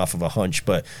going off of a hunch,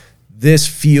 but this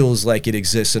feels like it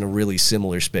exists in a really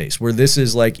similar space where this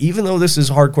is like, even though this is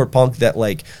hardcore punk that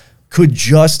like could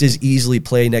just as easily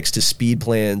play next to Speed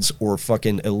Plans or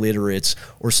fucking Illiterates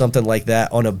or something like that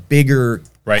on a bigger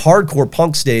Right. Hardcore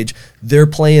punk stage, they're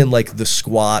playing like the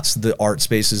squats, the art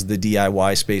spaces, the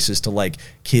DIY spaces to like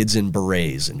kids in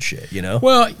berets and shit, you know?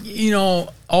 Well, you know,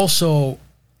 also,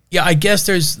 yeah, I guess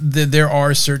there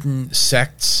are certain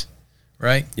sects,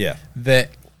 right? Yeah. That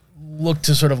look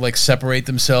to sort of like separate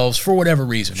themselves for whatever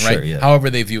reason, right? Sure, yeah. However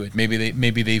they view it. Maybe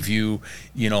they view,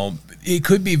 you know, it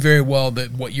could be very well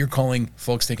that what you're calling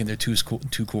folks thinking they're too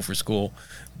cool for school,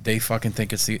 they fucking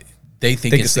think it's the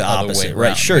other opposite, way right?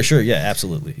 around. Sure, yeah,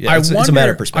 absolutely. Yeah, it's a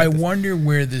matter of perspective. I wonder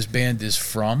where this band is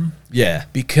from. Yeah,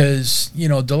 because you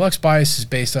know, Deluxe Bias is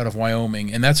based out of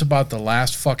Wyoming, and that's about the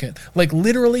last fucking like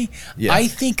literally. Yeah. I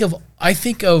think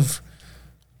of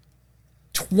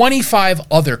 25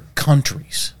 other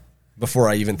countries before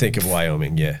I even think of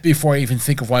Wyoming. Yeah, before I even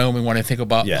think of Wyoming, when I think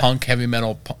about punk, heavy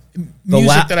metal,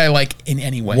 music that I like in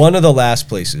any way. One of the last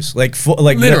places, like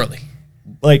literally.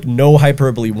 Like, no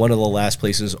hyperbole, one of the last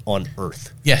places on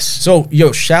Earth. Yes. So,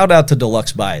 yo, shout out to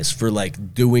Deluxe Bias for,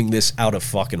 like, doing this out of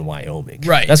fucking Wyoming.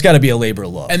 Right. That's got to be a labor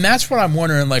of love. And that's what I'm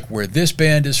wondering, like, where this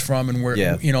band is from and where,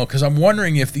 you know, because I'm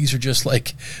wondering if these are just,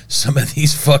 like, some of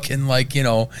these fucking, like, you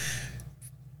know,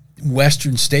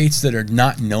 Western states that are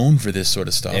not known for this sort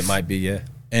of stuff. It might be, yeah.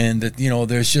 And that, you know,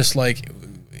 there's just, like,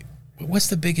 what's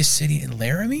the biggest city in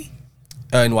Laramie?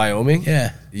 In Wyoming?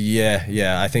 Yeah.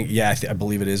 Yeah. I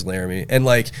believe it is Laramie. And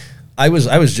like, I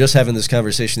was just having this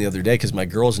conversation the other day because my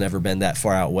girl's never been that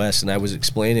far out west, and I was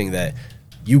explaining that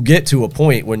you get to a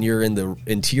point when you're in the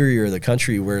interior of the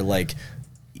country where like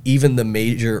even the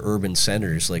major urban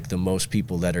centers, like the most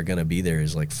people that are going to be there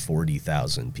is like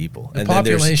 40,000 people. The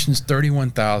population's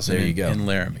 31,000 in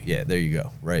Laramie. Yeah, there you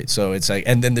go. Right. So it's like,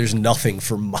 and then there's nothing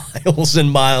for miles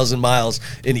and miles and miles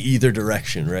in either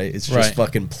direction, right? It's just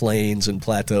fucking plains and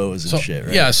plateaus and shit,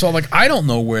 right? Yeah, so like I don't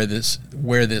know where this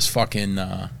fucking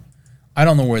I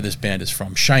don't know where this band is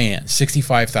from. Cheyenne,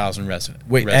 65,000 residents.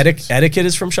 Wait, Etiquette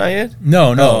is from Cheyenne?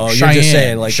 No. Oh, Cheyenne, you're just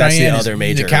saying like Cheyenne that's the other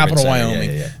major the capital Wyoming.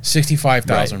 Yeah.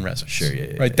 65,000 residents. Sure,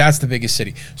 yeah. Right, that's the biggest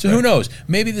city. So who knows?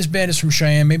 Maybe this band is from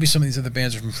Cheyenne. Maybe some of these other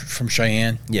bands are from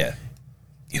Cheyenne. Yeah.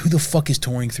 Who the fuck is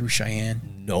touring through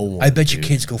Cheyenne? No one. I bet you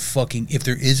kids go fucking, if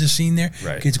there is a scene there,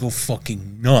 kids go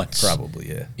fucking nuts. Probably,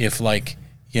 yeah. If like,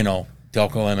 you know,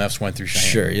 Delco MFs went through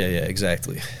Cheyenne. Sure, yeah,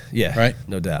 exactly. Yeah. Right?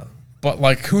 No doubt. But,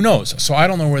 like, who knows? So I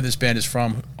don't know where this band is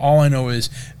from. All I know is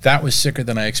that was sicker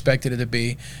than I expected it to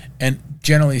be. And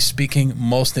generally speaking,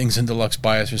 most things in Deluxe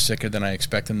Bias are sicker than I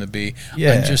expect them to be.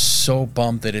 Yeah. I'm just so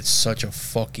bummed that it's such a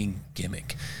fucking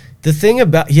gimmick. The thing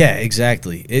about... Yeah,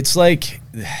 exactly. It's like...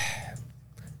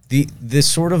 This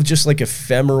sort of just like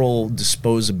ephemeral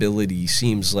disposability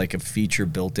seems like a feature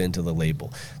built into the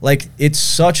label. Like, it's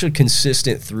such a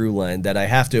consistent through line that I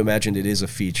have to imagine it is a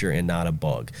feature and not a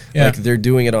bug. Yeah. Like, they're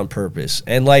doing it on purpose.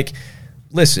 And, like,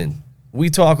 listen, we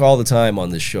talk all the time on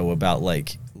this show about,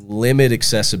 like, limit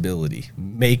accessibility,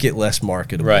 make it less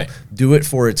marketable, right. Do it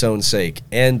for its own sake.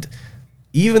 And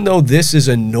even though this is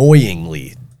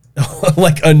annoyingly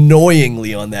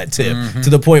on that tip, to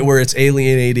the point where it's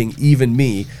alienating even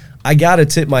me, I gotta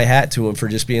tip my hat to him for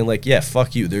just being like, yeah,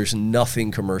 fuck you. There's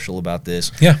nothing commercial about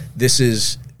this. Yeah. This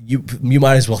is, you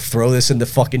might as well throw this in the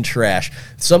fucking trash.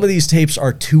 Some of these tapes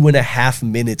are 2.5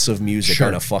 minutes of music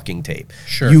on a fucking tape.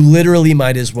 Sure. You literally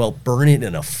might as well burn it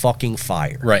in a fucking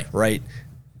fire. Right.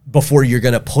 Before you're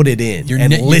going to put it in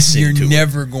and listen to it. You're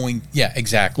never going... Yeah,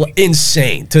 exactly. Well,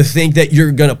 insane to think that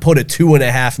you're going to put a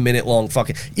 2.5 minute long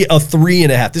fucking... A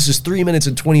 3.5. This is 3 minutes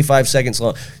and 25 seconds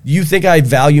long. You think I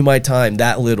value my time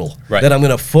that little? Right. That I'm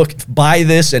going to buy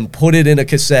this and put it in a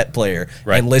cassette player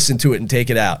and listen to it and take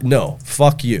it out? No.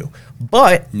 Fuck you.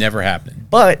 But... Never happened.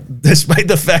 But despite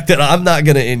the fact that I'm not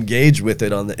going to engage with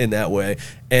it in that way,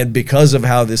 and because of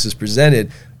how this is presented,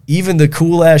 even the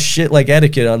cool-ass shit like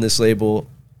Etiquette on this label...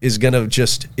 is gonna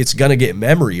it's gonna get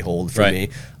memory hold for me.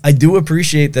 I do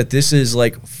appreciate that this is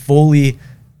like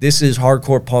this is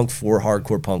hardcore punk for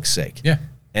hardcore punk's sake. Yeah.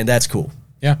 And that's cool.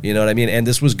 Yeah. You know what I mean? And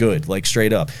this was good, like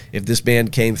straight up. If this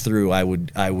band came through, I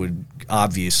would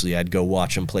obviously I'd go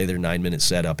watch them play their 9-minute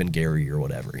setup in Gary or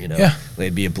whatever, you know? Yeah.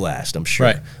 It'd be a blast, I'm sure.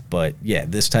 Right. But yeah,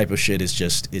 this type of shit is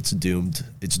just it's doomed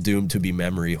to be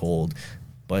memory hold.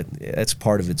 But that's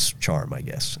part of its charm, I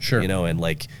guess. Sure. You know, and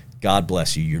like God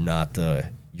bless you, you're not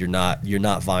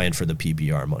vying for the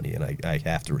PBR money, and I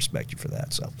have to respect you for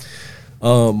that. So,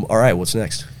 all right, what's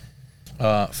next?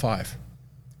 5.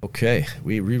 Okay,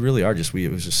 we really are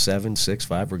it was just 7, 6,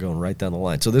 5. We're going right down the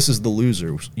line. So this is the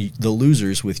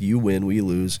losers with You Win, We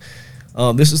Lose.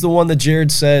 This is the one that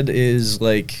Jared said is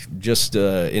like just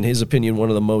in his opinion one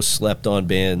of the most slept on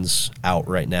bands out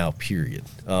right now. Period.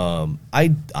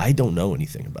 I don't know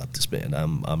anything about this band.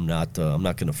 I'm not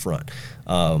gonna front.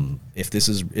 If this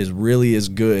is really as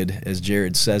good as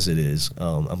Jared says it is,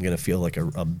 I'm gonna feel like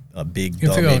a big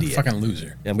dumb idiot. Like a fucking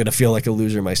loser. I'm gonna feel like a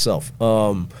loser myself.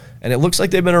 And it looks like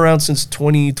they've been around since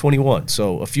 2021,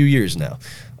 so a few years now.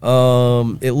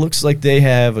 It looks like they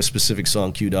have a specific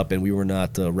song queued up, and we were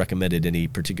not recommended any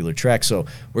particular track, so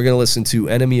we're going to listen to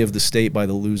Enemy of the State by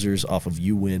the Losers off of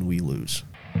You Win, We Lose.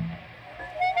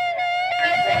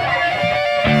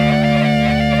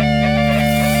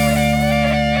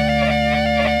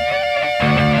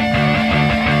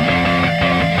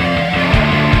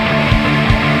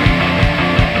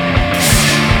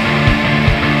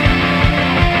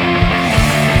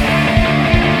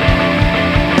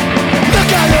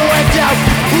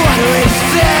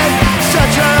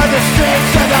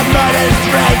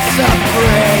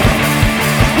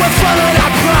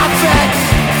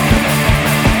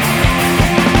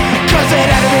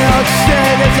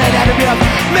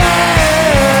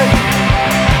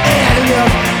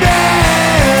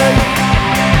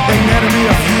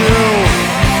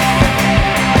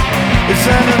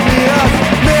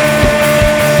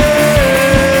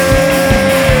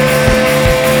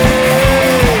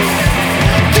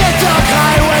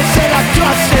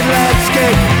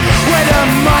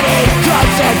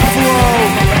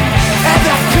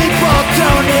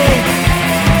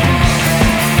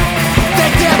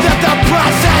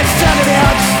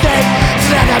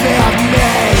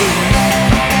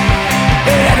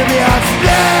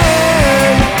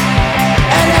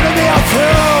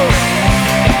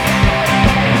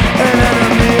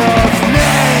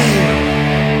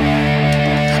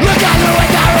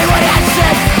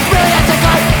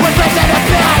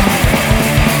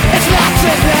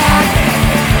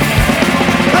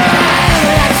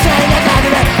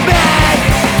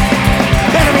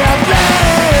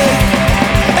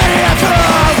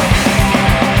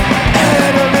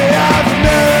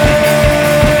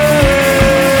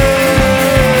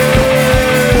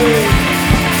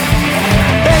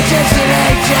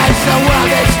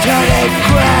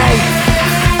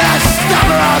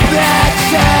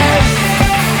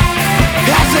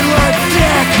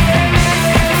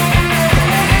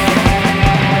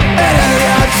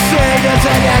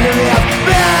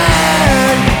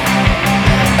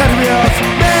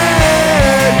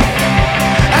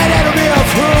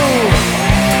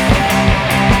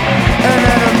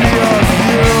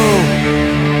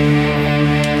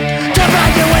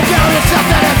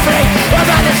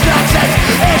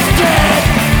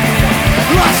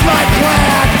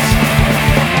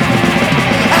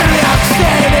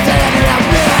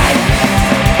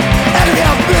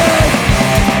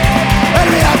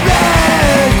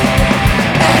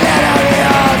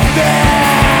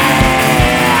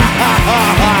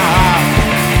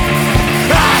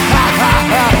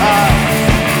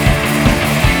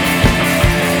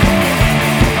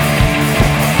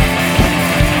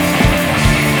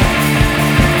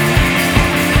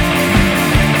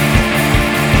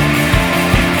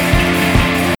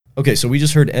 Okay, so we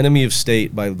just heard Enemy of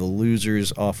State by the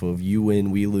Losers off of You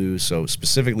Win, We Lose. So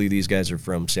specifically, these guys are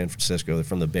from San Francisco. They're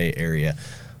from the Bay Area.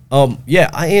 Yeah,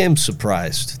 I am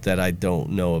surprised that I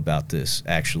don't know about this,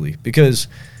 actually. Because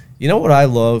you know what I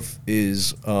love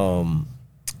is a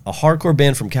hardcore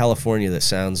band from California that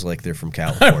sounds like they're from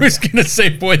California. I was going to say,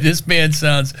 boy, this band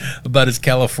sounds about as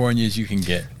California as you can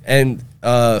get. And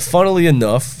funnily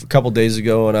enough, a couple days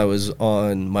ago when I was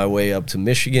on my way up to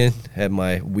Michigan, had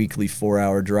my weekly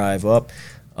 4-hour drive up,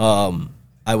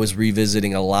 I was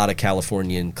revisiting a lot of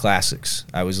Californian classics.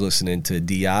 I was listening to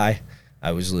D.I.,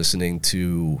 I was listening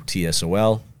to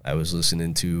TSOL, I was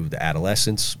listening to The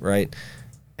Adolescents, right?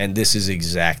 And this is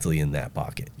exactly in that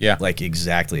pocket. Yeah. Like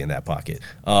exactly in that pocket.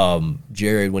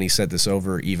 Jared, when he sent this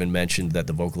over, even mentioned that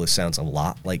the vocalist sounds a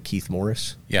lot like Keith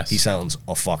Morris. Yes. He sounds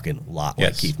a fucking lot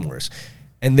like Keith Morris.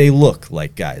 And they look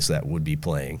like guys that would be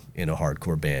playing in a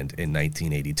hardcore band in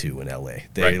 1982 in LA.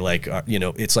 They like, you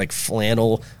know, it's like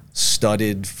flannel,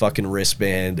 studded fucking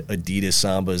wristband, Adidas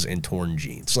Sambas, and torn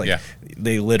jeans. Like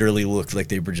they literally looked like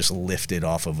they were just lifted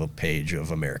off of a page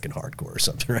of American hardcore or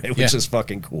something, right? Which is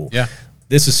fucking cool. Yeah.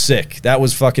 This is sick. That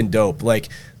was fucking dope. Like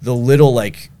the little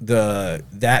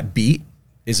that beat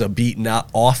is a beat not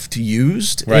oft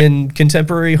used in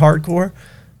contemporary hardcore,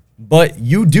 but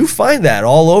you do find that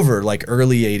all over like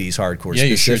early 80s hardcore specifically.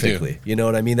 You sure do. You know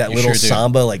what I mean? That little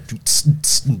samba, like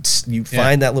you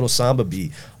find that little samba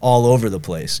beat all over the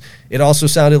place. It also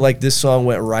sounded like this song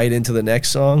went right into the next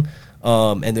song.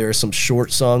 And there are some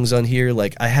short songs on here.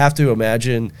 Like I have to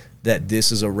imagine that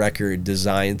this is a record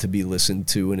designed to be listened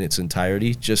to in its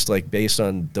entirety, just like based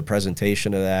on the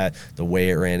presentation of that, the way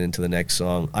it ran into the next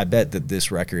song. I bet that this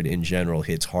record in general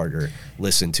hits harder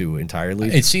listened to entirely.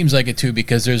 It seems like it too,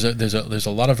 because there's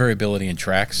a lot of variability in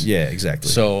tracks. Yeah, exactly.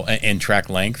 So and track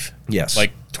length. Yes.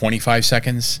 Like 25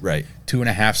 seconds. Right.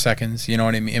 2.5 seconds. You know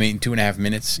what I mean? I mean 2.5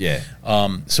 minutes. Yeah.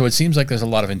 So it seems like there's a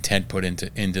lot of intent put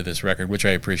into this record, which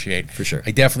I appreciate. For sure.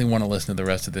 I definitely want to listen to the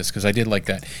rest of this because I did like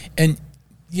that. And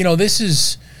you know, this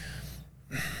is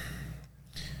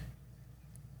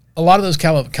a lot of those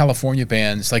California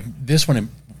bands, like this one.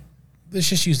 Let's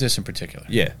just use this in particular.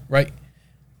 Yeah. Right.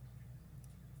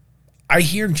 I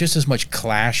hear just as much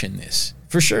Clash in this.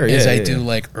 For sure, as I do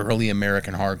like early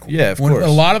American hardcore. Yeah, of course. A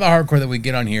lot of the hardcore that we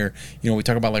get on here, you know, we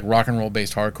talk about like rock and roll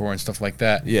based hardcore and stuff like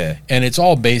that. Yeah, and it's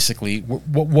all basically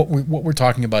what we're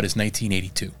talking about is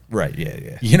 1982. Right. Yeah.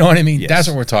 Yeah. You know what I mean? Yes. That's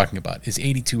what we're talking about. Is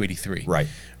 82, 83. Right.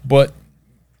 But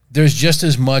there's just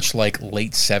as much like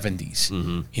late 70s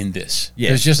in this. Yeah.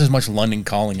 There's just as much London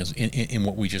Calling as in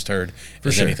what we just heard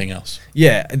as sure. anything else.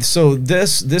 Yeah. So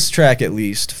this track at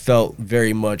least felt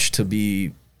very much to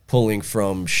be pulling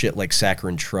from shit like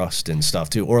Saccharine Trust and stuff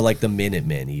too, or like the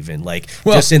Minutemen even, like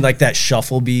just in like that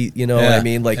shuffle beat, you know what I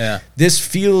mean? Like this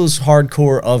feels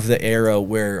hardcore of the era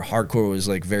where hardcore was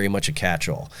like very much a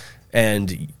catch-all,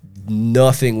 and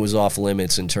nothing was off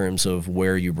limits in terms of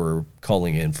where you were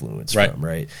culling influence from,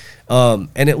 right?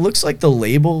 And it looks like the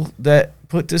label that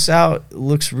put this out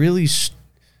looks really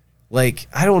like,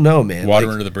 I don't know, man. Water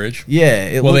like, Under the Bridge?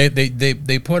 Yeah.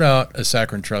 They put out a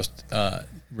Saccharine Trust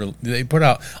they put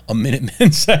out a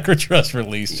Minutemen Saccharine Trust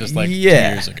release just like 2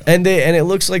 years ago, and it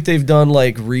looks like they've done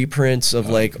like reprints of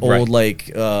like old like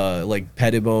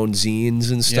Pettibone zines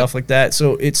and stuff like that.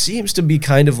 So it seems to be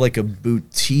kind of like a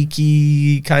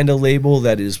boutique-y kind of label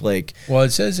that is like. Well,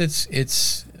 it says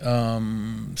its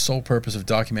sole purpose of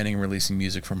documenting and releasing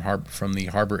music from the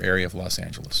harbor area of Los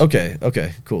Angeles. Okay,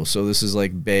 cool. So this is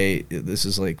like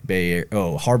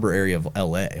harbor area of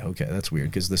LA. Okay, that's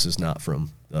weird because this is not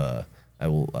from.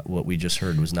 What we just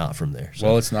heard was not from there. So.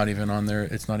 Well, it's not even on their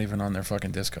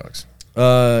fucking Discogs.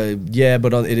 Yeah,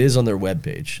 but it is on their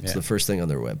webpage. It's the first thing on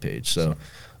their webpage. So,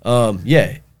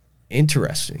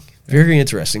 interesting. Very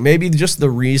interesting. Maybe just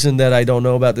the reason that I don't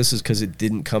know about this is because it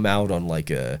didn't come out on like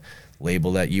a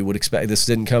label that you would expect. This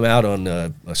didn't come out on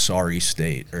a Sorry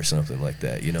State or something like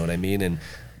that. You know what I mean? And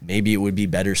maybe it would be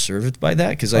better served by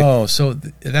that. So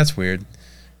that's weird.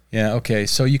 Yeah, okay.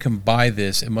 So you can buy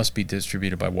this. It must be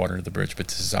distributed by Water Under the Bridge, but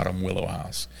this is out on Willow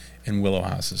House. And Willow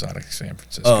House is out of San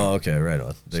Francisco. Oh, okay, right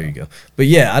on. There you go. But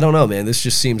yeah, I don't know, man. This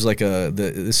just seems like a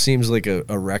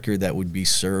record that would be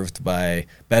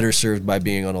better served by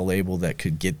being on a label that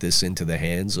could get this into the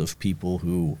hands of people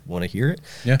who want to hear it.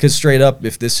 Yeah. Because straight up,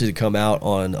 if this had come out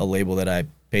on a label that I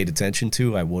paid attention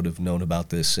to, I would have known about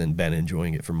this and been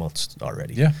enjoying it for months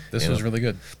already. Yeah, this was really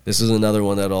good. This is another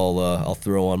one that I'll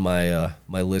throw on my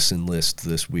my listen list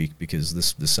this week because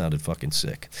this sounded fucking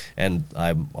sick, and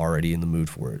I'm already in the mood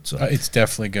for it. So it's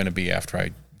definitely going to be after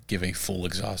I give a full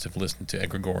exhaustive listen to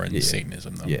Egregore and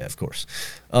Satanism, though. Yeah, of course.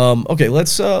 Okay,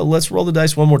 let's roll the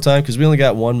dice one more time because we only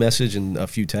got one message and a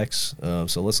few texts.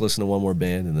 So let's listen to one more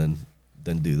band and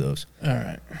then do those. All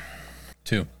right,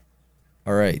 2.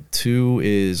 All right, 2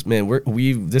 is, man,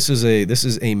 this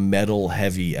is a metal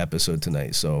heavy episode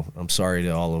tonight, so I'm sorry to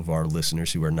all of our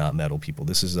listeners who are not metal people.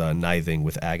 This is Nithing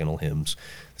with Agonal Hymns.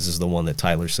 This is the one that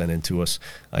Tyler sent in to us.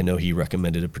 I know he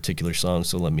recommended a particular song,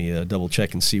 so let me double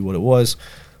check and see what it was.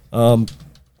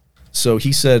 So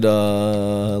he said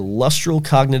Lustral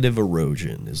Cognitive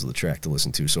Erosion is the track to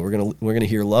listen to. So we're gonna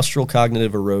hear Lustral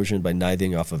Cognitive Erosion by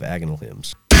Nithing off of Agonal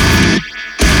Hymns.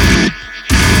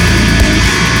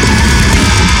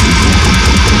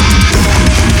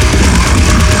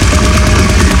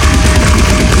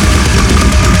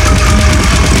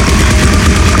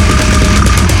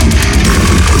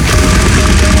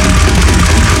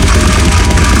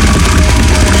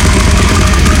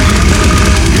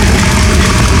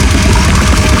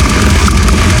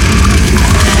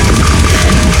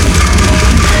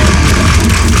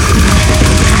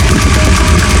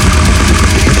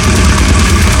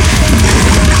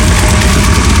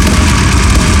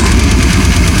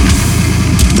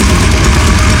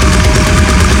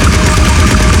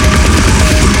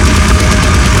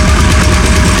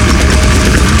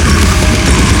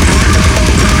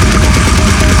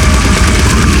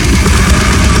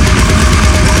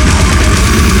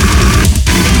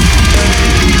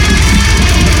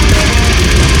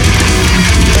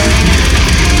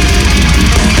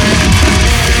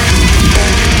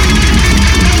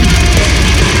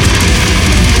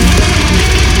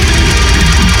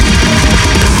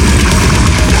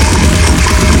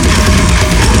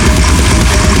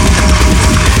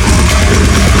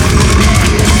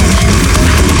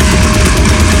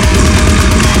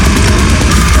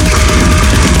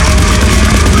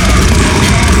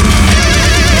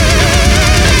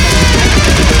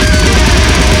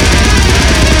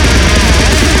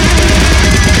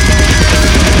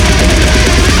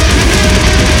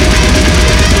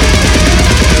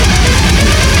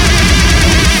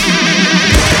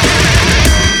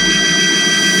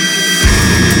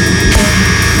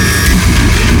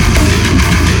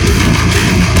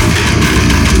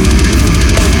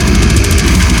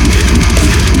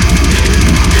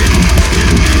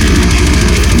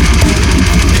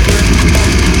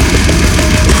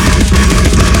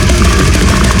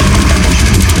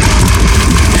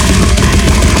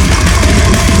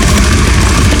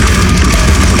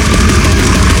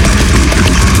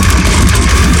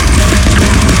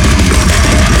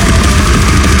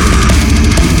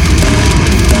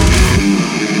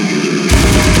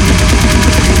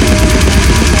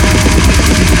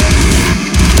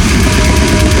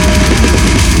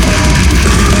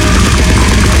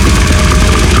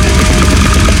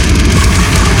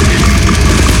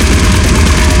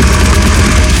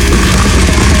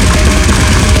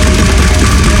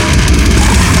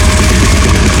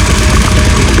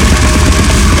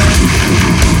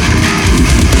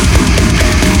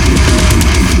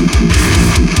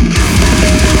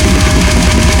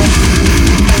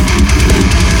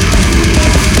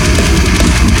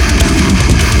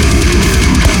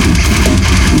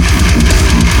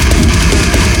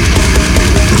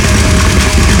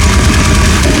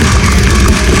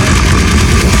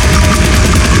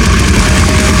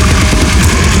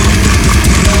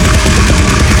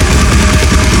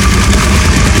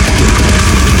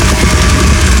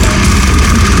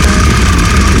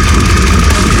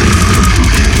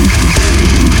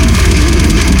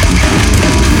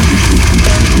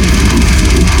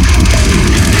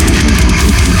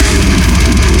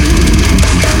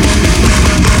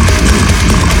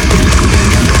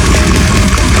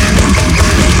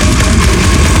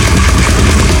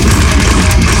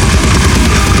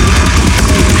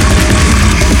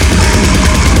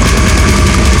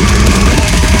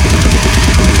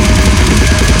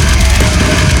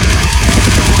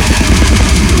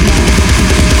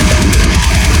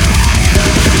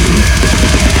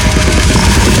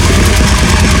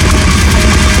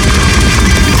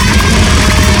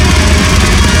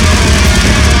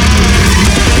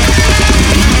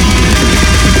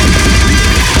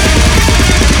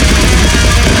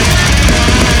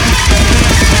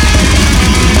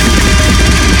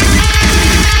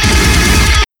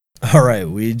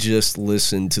 we just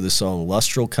listened to the song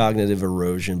Lustral Cognitive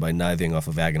Erosion by Nithing off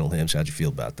of Vaginal Hymns. How'd you feel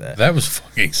about that? That was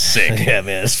fucking sick. Yeah,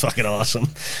 man, it's fucking awesome.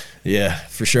 Yeah,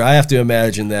 for sure. I have to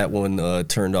imagine that one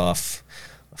turned off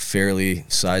a fairly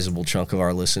sizable chunk of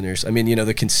our listeners. I mean, you know,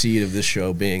 the conceit of this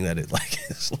show being that it like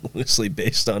is loosely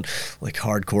based on like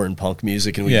hardcore and punk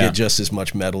music, and we get just as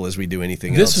much metal as we do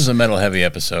anything else. This is a metal heavy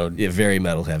episode. Yeah, very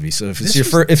metal heavy. So if it's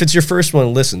if it's your first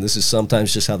one, listen. This is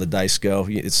sometimes just how the dice go.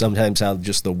 It's sometimes how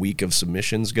just the week of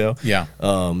submissions go. Yeah.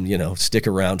 You know, stick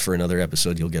around for another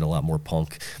episode. You'll get a lot more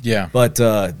punk. Yeah. But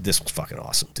this was fucking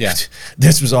awesome, dude. Yeah.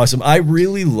 This was awesome. I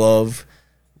really love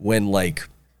when like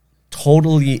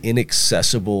totally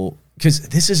inaccessible, because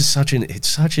this is such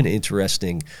an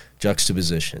interesting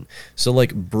juxtaposition. So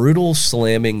like brutal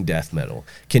slamming death metal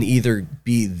can either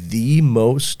be the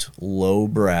most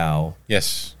lowbrow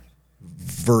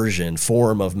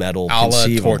form of metal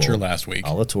conceivable, Torture last week,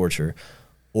 a la Torture,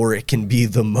 or it can be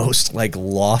the most like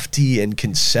lofty and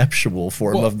conceptual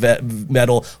form of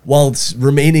metal while it's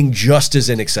remaining just as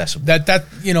inaccessible.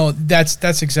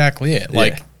 That's exactly it.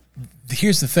 Like,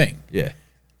 here's the thing. Yeah.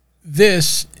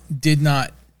 This did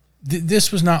not.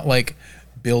 This was not like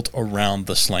built around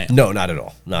the slam. No, not at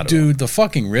all. Not at all. Dude, the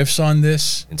fucking riffs on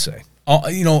this, insane.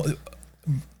 You know,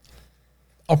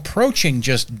 approaching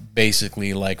just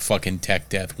basically like fucking tech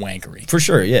death wankery. For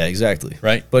sure. Yeah. Exactly.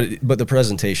 Right. But the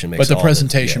presentation makes. But the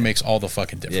presentation makes all the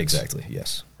fucking difference. Yeah, exactly.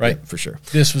 Yes. Right. Yeah, for sure.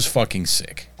 This was fucking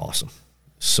sick. Awesome.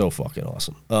 So fucking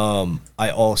awesome. I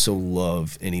also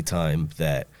love anytime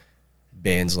that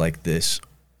bands like this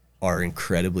are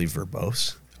incredibly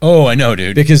verbose. Oh, I know,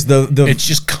 dude. Because it's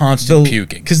just constant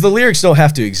puking. Because the lyrics don't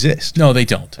have to exist. No, they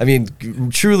don't. I mean,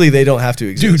 truly, they don't have to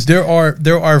exist. Dude,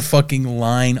 there are fucking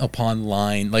line upon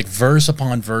line, like verse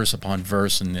upon verse upon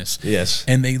verse in this. Yes.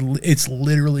 And it's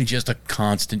literally just a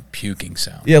constant puking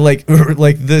sound. Yeah, like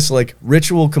this, like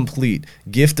ritual complete,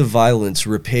 gift of violence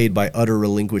repaid by utter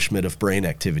relinquishment of brain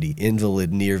activity,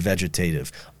 invalid, near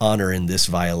vegetative, honor in this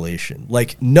violation.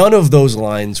 Like none of those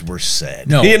lines were said.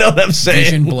 No. You know what I'm saying?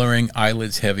 Vision blurring,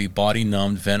 eyelids heavy, body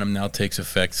numbed, venom now takes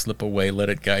effect, slip away, let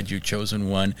it guide you, chosen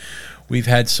one. We've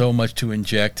had so much to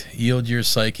inject. Yield your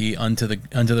psyche unto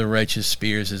the righteous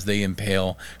spears as they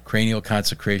impale. Cranial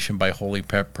consecration by holy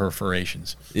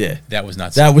perforations. Yeah. That was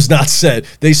not said. That was not said.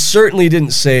 They certainly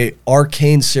didn't say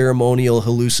arcane ceremonial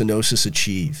hallucinosis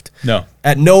achieved. No.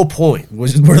 At no point were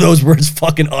those words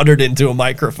fucking uttered into a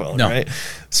microphone, no. Right?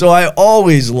 So I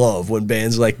always love when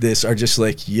bands like this are just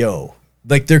like, yo,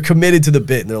 like they're committed to the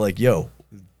bit and they're like, yo,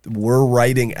 we're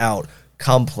writing out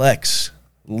complex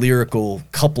lyrical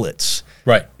couplets.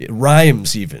 Right. It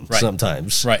rhymes even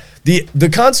sometimes. Right. The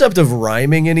concept of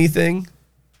rhyming anything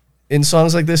in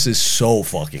songs like this is so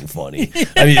fucking funny.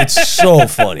 I mean, it's so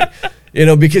funny. You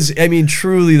know, because I mean,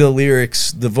 truly the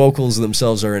lyrics, the vocals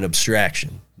themselves are an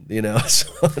abstraction. You know, so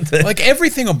like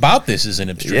everything about this is an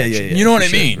abstraction. Yeah, you know what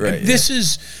I mean? Right, this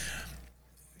is,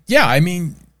 I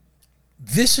mean,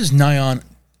 this is nigh on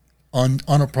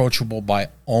unapproachable by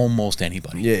almost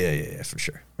anybody. Yeah, for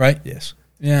sure. Right? Yes.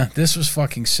 Yeah, this was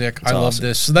fucking sick. It's I love awesome.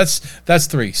 this. So that's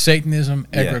three: Satanism,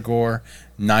 Egregore,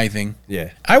 Nithing.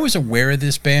 Yeah. I was aware of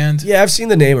this band. Yeah, I've seen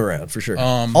the name around for sure.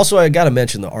 Also, I got to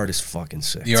mention the art is fucking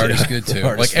sick. The art is good too.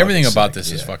 Like everything about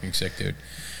this is fucking sick, dude.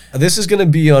 This is going to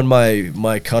be on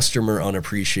my customer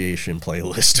unappreciation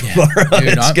playlist Yeah, tomorrow.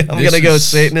 dude, I'm going to go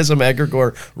Satanism,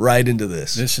 Egregore right into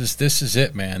this. This is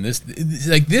it, man.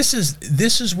 This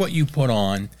is what you put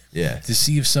on to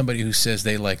see if somebody who says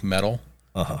they like metal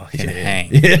can hang.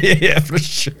 Yeah, for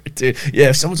sure, dude. Yeah,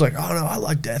 if someone's like, oh no, I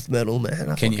like death metal,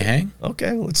 man. Can you hang?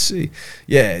 Okay, let's see.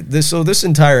 Yeah, this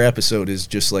entire episode is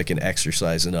just like an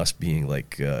exercise in us being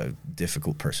like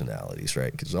difficult personalities,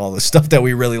 right? Because all the stuff that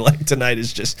we really like tonight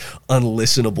is just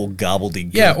unlistenable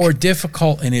gobbledygook. Yeah, or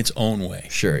difficult in its own way.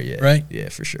 Sure, yeah. Right? Yeah,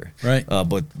 for sure. Right.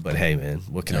 But hey, man,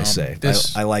 what can I say?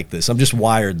 This, I like this. I'm just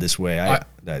wired this way.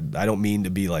 I don't mean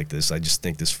to be like this. I just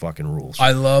think this fucking rules.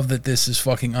 I love that this is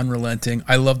fucking unrelenting.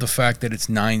 I love the fact that it's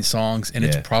 9 songs and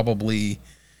it's probably,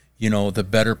 the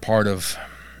better part of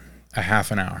a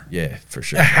half an hour. Yeah, for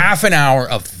sure. A half an hour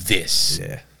of this.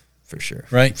 Yeah, for sure.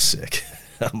 Right? Sick.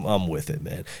 I'm with it,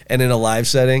 man. And in a live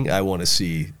setting, I want to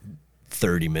see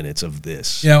 30 minutes of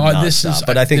this. Yeah, this is.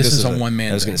 But I think this is a one man.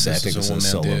 I was going to say, I think this is a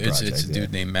solo project. It's a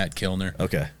dude named Matt Kilner.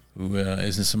 Okay. Who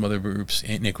is in some other groups,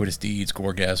 Iniquitous Deeds,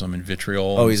 Gorgasm, and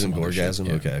Vitriol. Oh, he's in Gorgasm?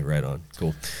 Yeah. Okay, right on.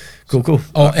 Cool.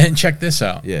 Oh, and check this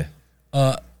out. Yeah.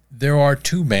 There are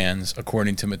 2 bands,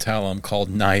 according to Metallum, called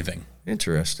Nithing.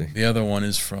 Interesting. The other one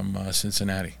is from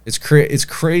Cincinnati. It's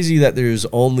crazy that there's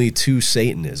only 2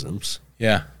 Satanisms.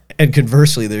 Yeah. And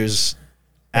conversely, there's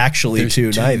actually There's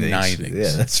two two Nithings. Nithings.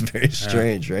 Yeah, that's very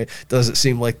strange, right? Doesn't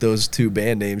seem like those two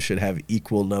band names should have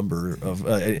equal number of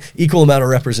equal amount of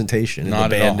representation in the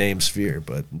band name sphere,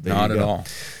 but not at all.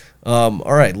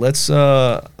 All right, let's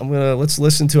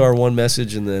listen to our one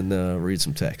message and then read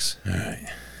some texts. All right.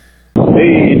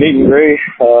 Hey, Nate and Gray.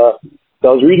 So I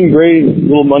was reading Gray's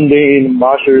little mundane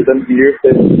Moshers end of the year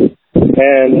thing,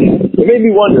 and it made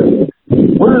me wonder,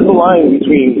 where is the line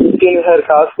between skinhead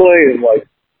cosplay and like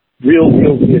real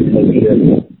skinhead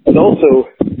shit? And also,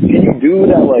 can you do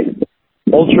that like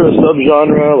ultra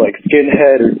subgenre like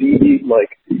skinhead or DD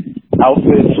like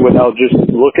outfits without just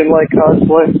looking like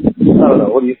cosplay? I don't know.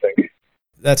 What do you think?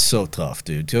 That's so tough,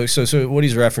 dude. So what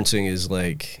he's referencing is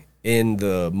like in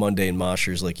the Mundane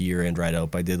Moshers like year-end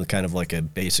write-up, I did kind of like a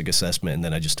basic assessment, and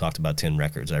then I just talked about 10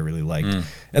 records I really liked.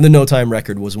 And the No Time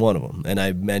record was one of them. And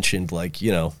I mentioned like,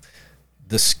 you know,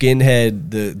 the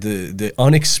skinhead, the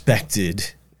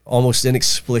unexpected, almost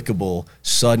inexplicable,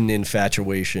 sudden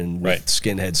infatuation with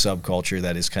skinhead subculture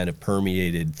that is kind of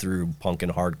permeated through punk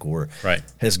and hardcore. Right.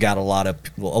 Has got a lot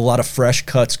of fresh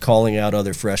cuts calling out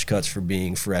other fresh cuts for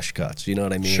being fresh cuts. You know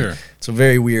what I mean? Sure. It's a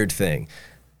very weird thing.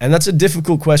 And that's a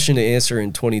difficult question to answer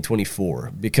in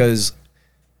 2024 because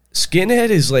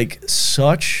skinhead is like it's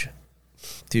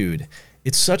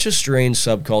such a strange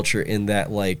subculture in that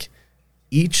like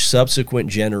each subsequent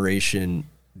generation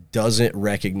doesn't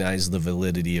recognize the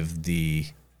validity of the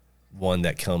one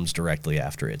that comes directly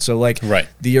after it. So like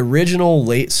the original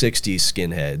late 60s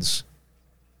skinheads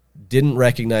didn't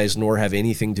recognize nor have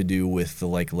anything to do with the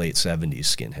like late 70s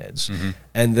skinheads.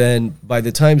 And then by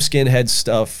the time skinhead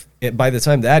stuff, by the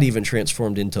time that even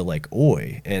transformed into like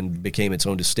Oi and became its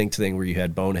own distinct thing where you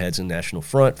had Boneheads and National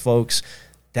Front folks,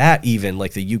 that even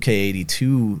like the UK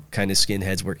 82 kind of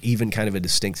skinheads were even kind of a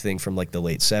distinct thing from like the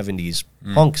late 70s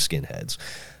punk skinheads.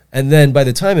 And then by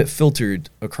the time it filtered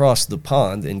across the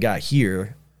pond and got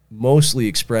here, mostly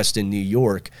expressed in New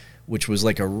York, which was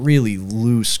like a really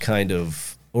loose kind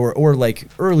of, or like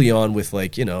early on with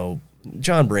like, you know,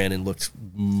 John Brannon looked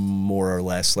more or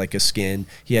less like a skin.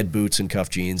 He had boots and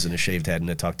cuff jeans and a shaved head and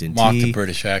a tucked in tee. Mocked the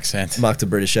British accent. Mocked the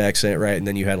British accent, right? And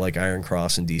then you had like Iron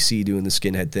Cross and DC doing the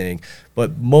skinhead thing.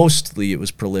 But mostly it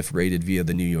was proliferated via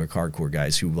the New York hardcore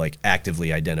guys who like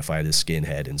actively identified as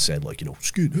skinhead and said like, you know,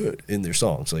 skinhead in their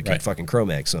songs, like fucking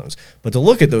Cro-Mags songs. But to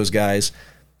look at those guys,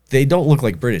 they don't look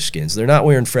like British skins. They're not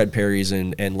wearing Fred Perry's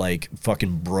and like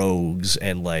fucking Brogues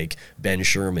and like Ben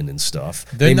Sherman and stuff.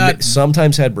 They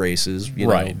sometimes had braces, you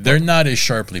know. They're not as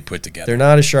sharply put together. They're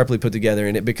not as sharply put together,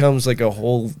 and it becomes like a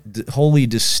wholly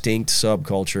distinct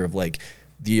subculture of like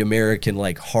the American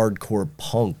like hardcore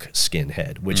punk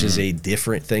skinhead, which is a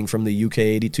different thing from the UK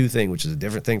 82 thing, which is a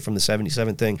different thing from the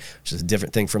 77 thing, which is a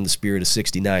different thing from the Spirit of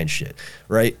 69 shit,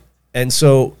 right? And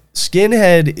so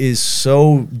skinhead is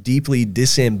so deeply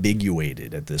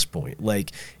disambiguated at this point.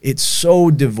 Like, it's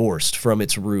so divorced from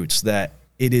its roots that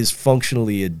it is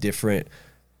functionally a different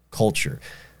culture.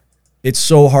 It's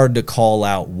so hard to call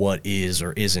out what is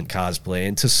or isn't cosplay.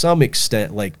 And to some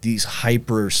extent, like, these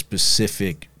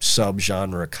hyper-specific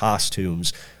subgenre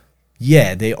costumes,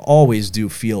 yeah, they always do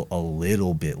feel a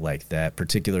little bit like that,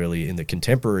 particularly in the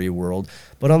contemporary world.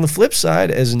 But on the flip side,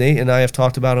 as Nate and I have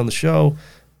talked about on the show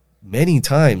many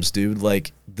times, dude,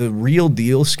 like the real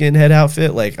deal skinhead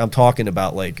outfit, like I'm talking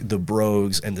about like the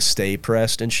Brogues and the Stay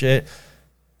Pressed and shit,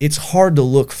 it's hard to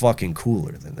look fucking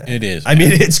cooler than that. It is. I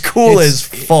mean, it's cool as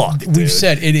fuck. We've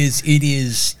said it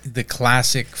is the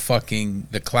classic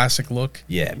look.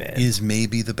 Yeah, man. Is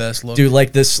maybe the best look. Dude,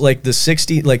 like this, like the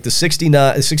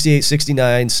 69, 68,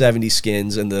 69, 70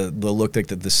 skins and the look that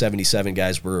the 77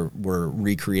 guys were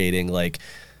recreating, like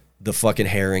the fucking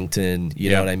Harrington,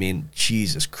 you know what I mean?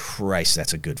 Jesus Christ,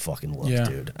 that's a good fucking look,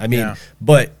 dude. I mean,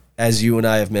 but as you and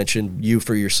I have mentioned, you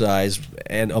for your size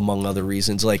and among other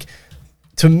reasons, like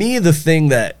to me, the thing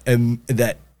that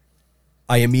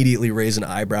I immediately raise an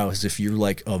eyebrow is if you're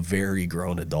like a very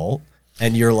grown adult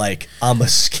and you're like, I'm a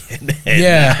skinhead.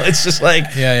 Yeah. Now. It's just like,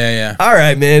 yeah. All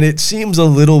right, man, it seems a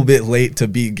little bit late to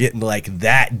be getting like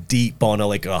that deep on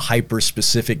a hyper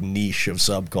specific niche of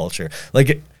subculture.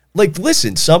 Like,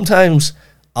 listen, sometimes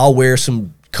I'll wear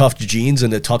some cuffed jeans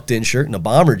and a tucked in shirt and a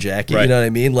bomber jacket. You know what I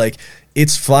mean? Like,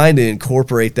 it's fine to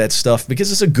incorporate that stuff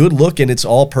because it's a good look and it's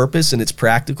all purpose and it's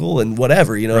practical and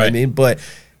whatever, you know what I mean? But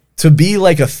to be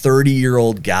like a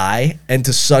 30-year-old guy and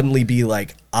to suddenly be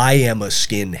like, I am a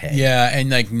skinhead. Yeah, and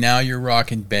like now you're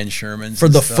rocking Ben Sherman's for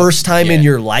the first time in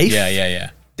your life.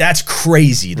 Yeah. That's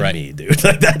crazy to me, dude.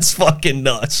 Like, that's fucking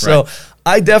nuts. So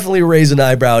I definitely raise an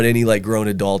eyebrow at any like grown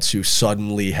adults who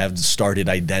suddenly have started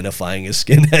identifying as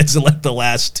skinheads in like the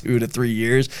last 2 to 3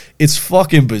 years. It's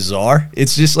fucking bizarre.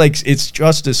 It's just like, it's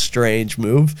just a strange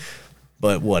move.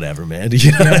 But whatever, man.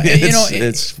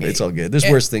 It's all good. There's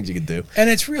worse things you could do. And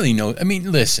it's really I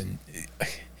mean, listen,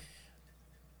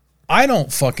 I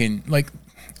don't fucking like.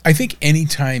 I think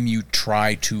anytime you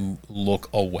try to look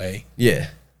away,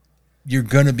 you're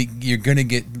gonna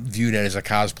get viewed as a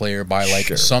cosplayer by like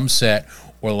some set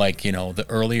or like the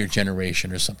earlier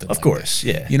generation or something. Of course,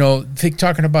 that.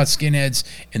 Talking about skinheads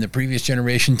in the previous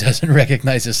generation doesn't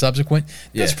recognize the subsequent.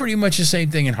 That's pretty much the same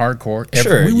thing in hardcore.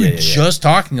 We were just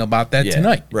talking about that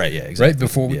tonight, right? Yeah,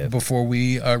 exactly. Right before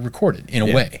we recorded in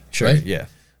a way, sure, right? Yeah.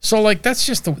 So like that's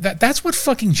just that's what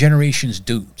fucking generations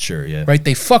do. Sure, yeah. Right?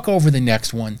 They fuck over the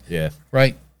next one. Yeah.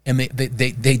 Right? And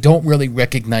they don't really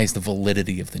recognize the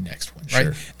validity of the next one. Right?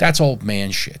 Sure. That's old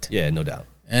man shit. Yeah, no doubt.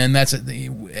 And that's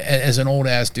as an old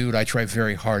ass dude, I try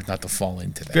very hard not to fall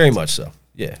into that. Very much so.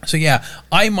 Yeah. So yeah,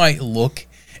 I might look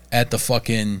at the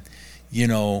fucking,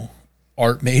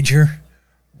 art major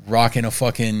rocking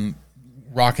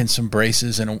some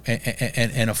braces and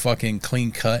a fucking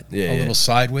clean cut, a little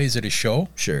sideways at a show.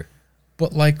 Sure.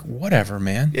 But like, whatever,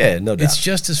 man. Yeah, no doubt. It's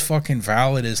just as fucking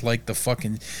valid as like the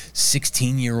fucking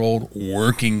 16-year-old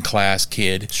working class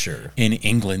kid in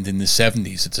England in the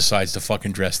 70s that decides to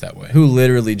fucking dress that way. Who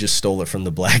literally just stole it from the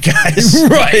black guys.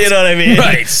 Right. You know what I mean?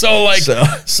 Right. So like,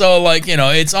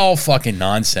 it's all fucking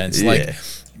nonsense. Like,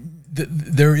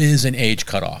 there is an age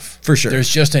cutoff. For sure. There's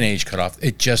just an age cutoff.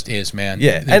 It just is, man.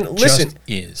 Yeah. And listen,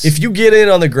 is. If you get in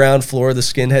on the ground floor of the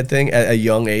skinhead thing at a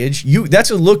young age,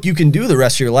 that's a look you can do the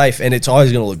rest of your life, and it's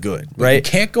always going to look good, right?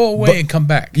 You can't go away and come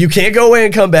back. You can't go away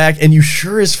and come back, and you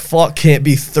sure as fuck can't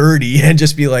be 30 and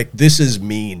just be like, this is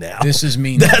me now. This is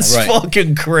me now. That's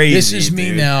fucking crazy. This is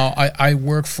me now. I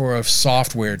work for a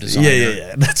software designer.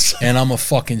 Yeah. And I'm a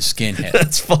fucking skinhead.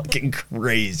 That's fucking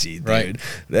crazy, dude. Right?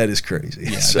 That is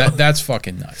crazy. Yeah, so. That's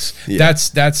fucking nuts. Yeah.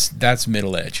 That's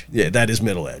middle edge. Yeah, that is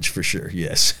middle edge for sure.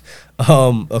 Yes.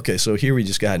 Okay, so here we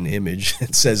just got an image.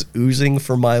 It says "Oozing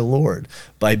for My Lord"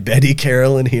 by Betty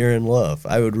Carolyn Here in Love.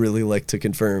 I would really like to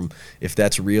confirm if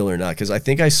that's real or not, because I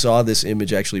think I saw this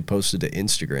image actually posted to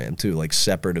Instagram too, like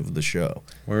separate of the show.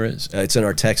 Where is it? It's in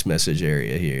our text message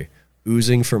area here.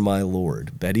 "Oozing for My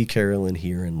Lord," Betty Carolyn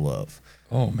Here in Love.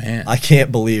 Oh man, I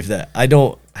can't believe that. I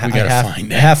don't. We gotta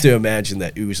find that. I have to imagine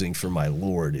that "Oozing for My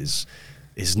Lord" is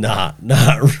not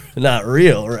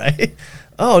real, right?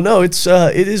 Oh no, it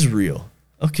is real.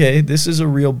 Okay, this is a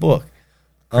real book.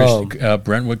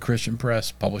 Brentwood Christian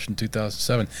Press, published in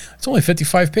 2007. It's only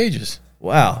 55 pages.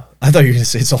 Wow, I thought you were gonna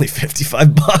say it's only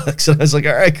 $55, and I was like,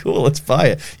 all right, cool, let's buy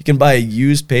it. You can buy a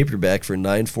used paperback for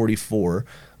 $9.44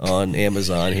 on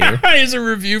Amazon here. Here's a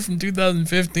review from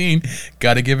 2015.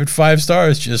 Got to give it 5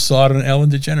 stars. Just saw it on Ellen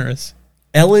DeGeneres.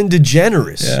 Ellen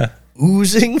DeGeneres. Yeah.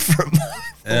 Oozing from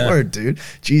my Lord, dude.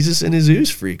 Jesus and his ooze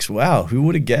freaks. Wow, who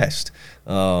would have guessed?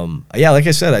 Like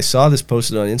I said, I saw this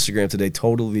posted on Instagram today,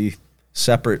 totally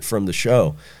separate from the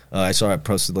show. I saw it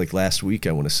posted like last week,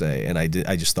 I want to say, and I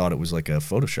just thought it was like a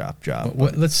Photoshop job.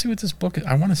 Let's see what this book is.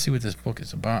 I want to see what this book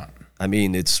is about. I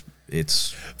mean, it's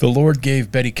the Lord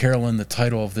gave Betty Carolyn the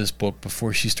title of this book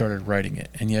before she started writing it,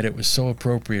 and yet it was so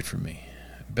appropriate for me.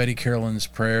 Betty Carolyn's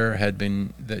prayer had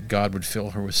been that God would fill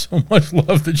her with so much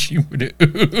love that she would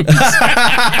ooze.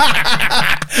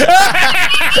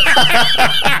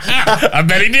 I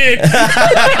bet he did.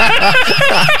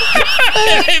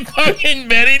 I fucking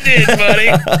bet he did, buddy.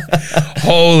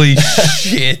 Holy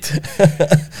shit.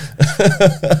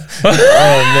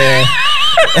 Oh, man.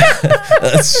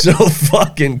 That's so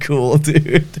fucking cool,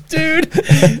 dude. Dude.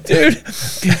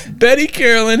 Betty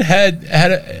Carolyn had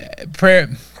a prayer.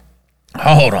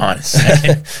 Hold on a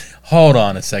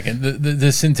second.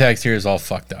 The syntax here is all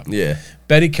fucked up. Yeah.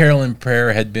 Betty Carolyn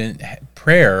Betty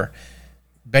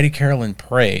Carolyn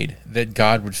prayed that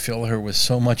God would fill her with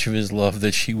so much of his love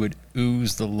that she would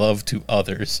ooze the love to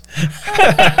others.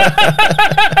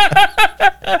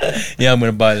 Yeah, I'm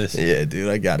going to buy this. Yeah, dude,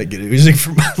 I got to get oozing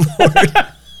for my Lord.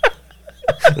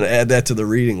 I'm going to add that to the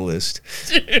reading list.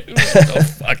 Dude, so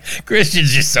fucked.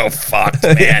 Christians are so fucked,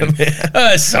 man.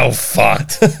 So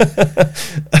fucked.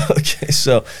 Okay,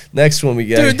 so next one we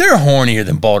got. Dude, they're hornier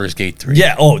than Baldur's Gate 3.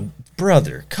 Yeah,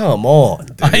 brother, come on,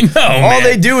 dude. I know, all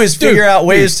they do is figure out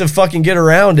ways to fucking get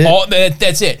around it.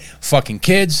 That's it. Fucking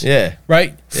kids. Yeah.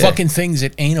 Right? Yeah. Fucking things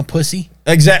that ain't a pussy.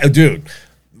 Exactly, dude.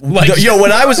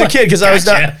 when I was a kid, because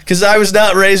I was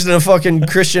not raised in a fucking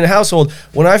Christian household.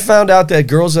 When I found out that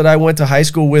girls that I went to high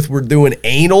school with were doing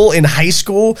anal in high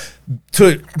school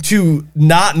to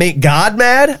not make God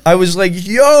mad, I was like,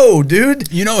 yo, dude,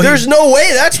 there's no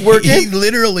way that's working. He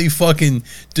literally fucking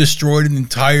destroyed an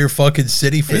entire fucking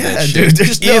city for that shit. Dude,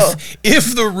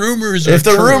 if the rumors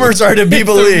are to be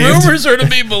believed. The rumors are to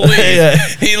be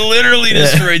believed. He literally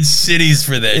destroyed cities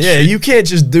for that shit. Yeah, you can't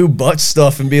just do butt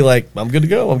stuff and be like, I'm good to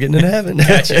go. I'm getting into heaven.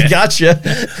 Gotcha.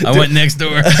 I went next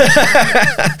door.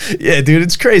 Yeah, dude,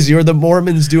 it's crazy. Or the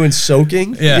Mormons doing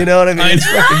soaking. Yeah. You know what I mean? It's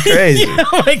fucking crazy.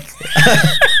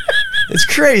 It's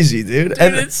crazy, dude.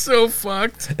 And it's so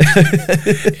fucked.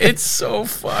 It's so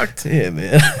fucked. Yeah,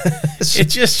 man. It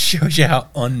just shows you how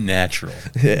unnatural.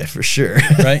 Yeah, for sure.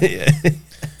 Right? Yeah.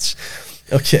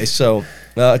 Okay, so...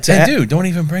 dude, don't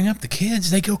even bring up the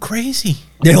kids. They go crazy.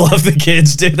 They love the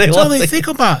kids, dude. That's all they think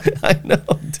about. I know,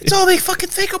 dude. That's all they fucking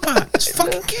think about. It's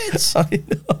fucking kids. I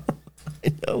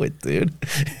know it, dude.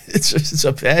 It's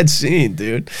a bad scene,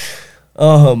 dude.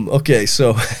 Okay,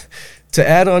 so... To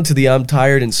add on to the I'm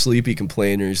tired and sleepy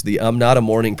complainers, the I'm not a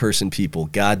morning person people,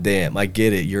 goddamn, I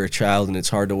get it. You're a child and it's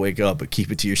hard to wake up, but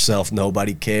keep it to yourself.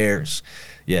 Nobody cares.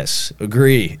 Yes,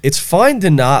 agree. It's fine to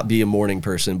not be a morning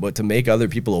person, but to make other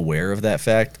people aware of that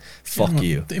fact, fuck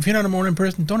you. If you're not a morning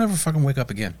person, don't ever fucking wake up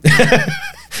again.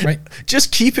 Right?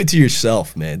 Just keep it to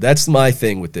yourself, man. That's my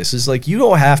thing with this. Is like, you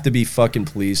don't have to be fucking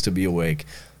pleased to be awake,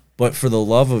 but for the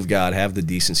love of God, have the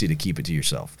decency to keep it to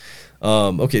yourself.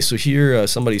 Okay, so here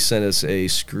somebody sent us a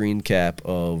screen cap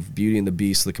of Beauty and the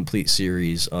Beast, the complete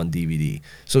series on DVD.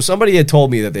 So somebody had told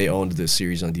me that they owned this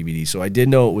series on DVD, so I did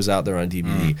know it was out there on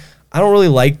DVD. I don't really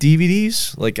like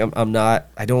DVDs. Like, they're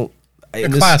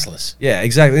classless. Yeah,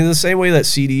 exactly. In the same way that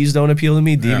CDs don't appeal to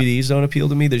me, DVDs don't appeal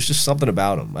to me, there's just something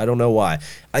about them. I don't know why.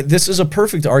 This is a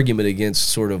perfect argument against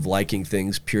sort of liking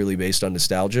things purely based on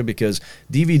nostalgia, because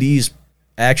DVDs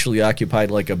actually occupied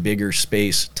like a bigger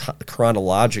space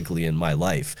chronologically in my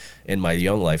life, in my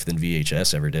young life, than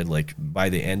VHS ever did. Like, by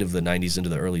the end of the 90s into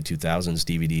the early 2000s,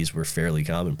 DVDs were fairly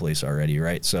commonplace already,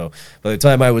 right? So by the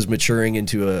time I was maturing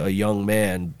into a young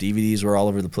man, DVDs were all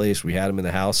over the place. We had them in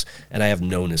the house, and I have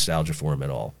no nostalgia for them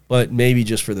at all. But maybe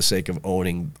just for the sake of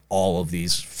owning all of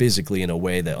these physically in a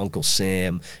way that Uncle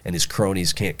Sam and his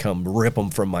cronies can't come rip them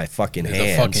from my fucking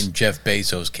hands. The fucking Jeff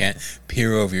Bezos can't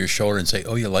peer over your shoulder and say,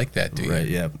 oh, you like that, do you? Right,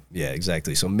 yeah,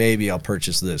 exactly. So maybe I'll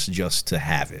purchase this just to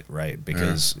have it, right?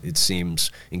 Because it seems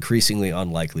increasingly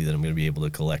unlikely that I'm going to be able to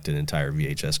collect an entire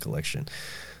VHS collection.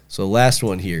 So last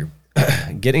one here.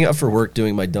 Getting up for work,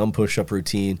 doing my dumb push-up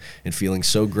routine, and feeling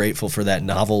so grateful for that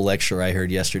novel lecture I heard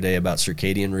yesterday about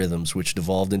circadian rhythms, which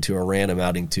devolved into a rant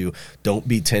amounting to, don't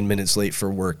be 10 minutes late for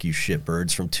work, you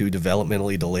shitbirds, from 2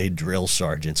 developmentally delayed drill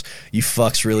sergeants. You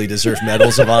fucks really deserve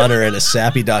medals of honor and a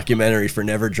sappy documentary for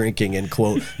never drinking and,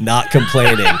 quote, not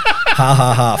complaining. Ha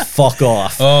ha ha, fuck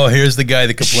off. Oh, here's the guy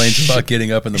that complains about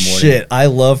getting up in the morning. Shit, I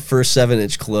love First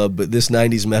 7-Inch Club, but this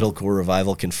 90s metalcore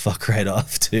revival can fuck right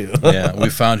off, too. Yeah, we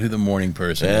found who the morning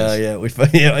person is. Yeah, we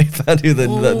found who the...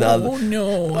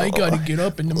 No, I gotta get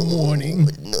up in the morning.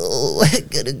 No, I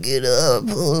gotta get up.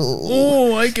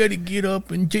 I gotta get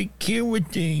up and take care of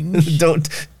things.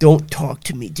 Don't talk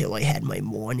to me till I had my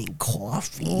morning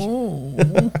coffee.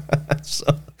 So,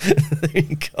 there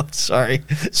you go. Sorry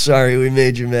we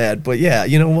made you mad. But yeah,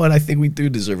 you know what? I think we do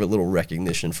deserve a little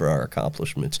recognition for our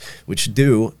accomplishments, which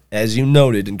do, as you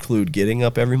noted, include getting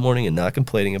up every morning and not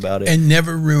complaining about it. And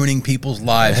never ruining people's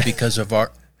lives because of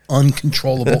our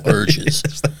uncontrollable urges.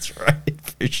 Yes, that's right,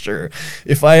 for sure.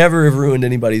 If I ever have ruined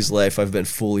anybody's life, I've been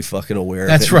fully fucking aware of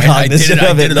it. That's right. I did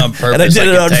it on purpose.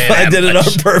 And I did it on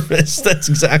purpose. That's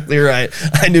exactly right.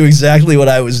 I knew exactly what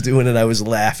I was doing, and I was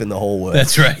laughing the whole way.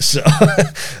 That's right. So,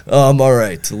 all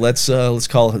right. Let's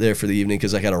call it there for the evening,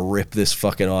 because I got to rip this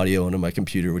fucking audio onto my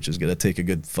computer, which is going to take a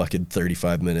good fucking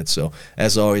 35 minutes. So,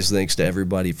 as always, thanks to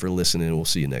everybody for listening, and we'll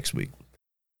see you next week.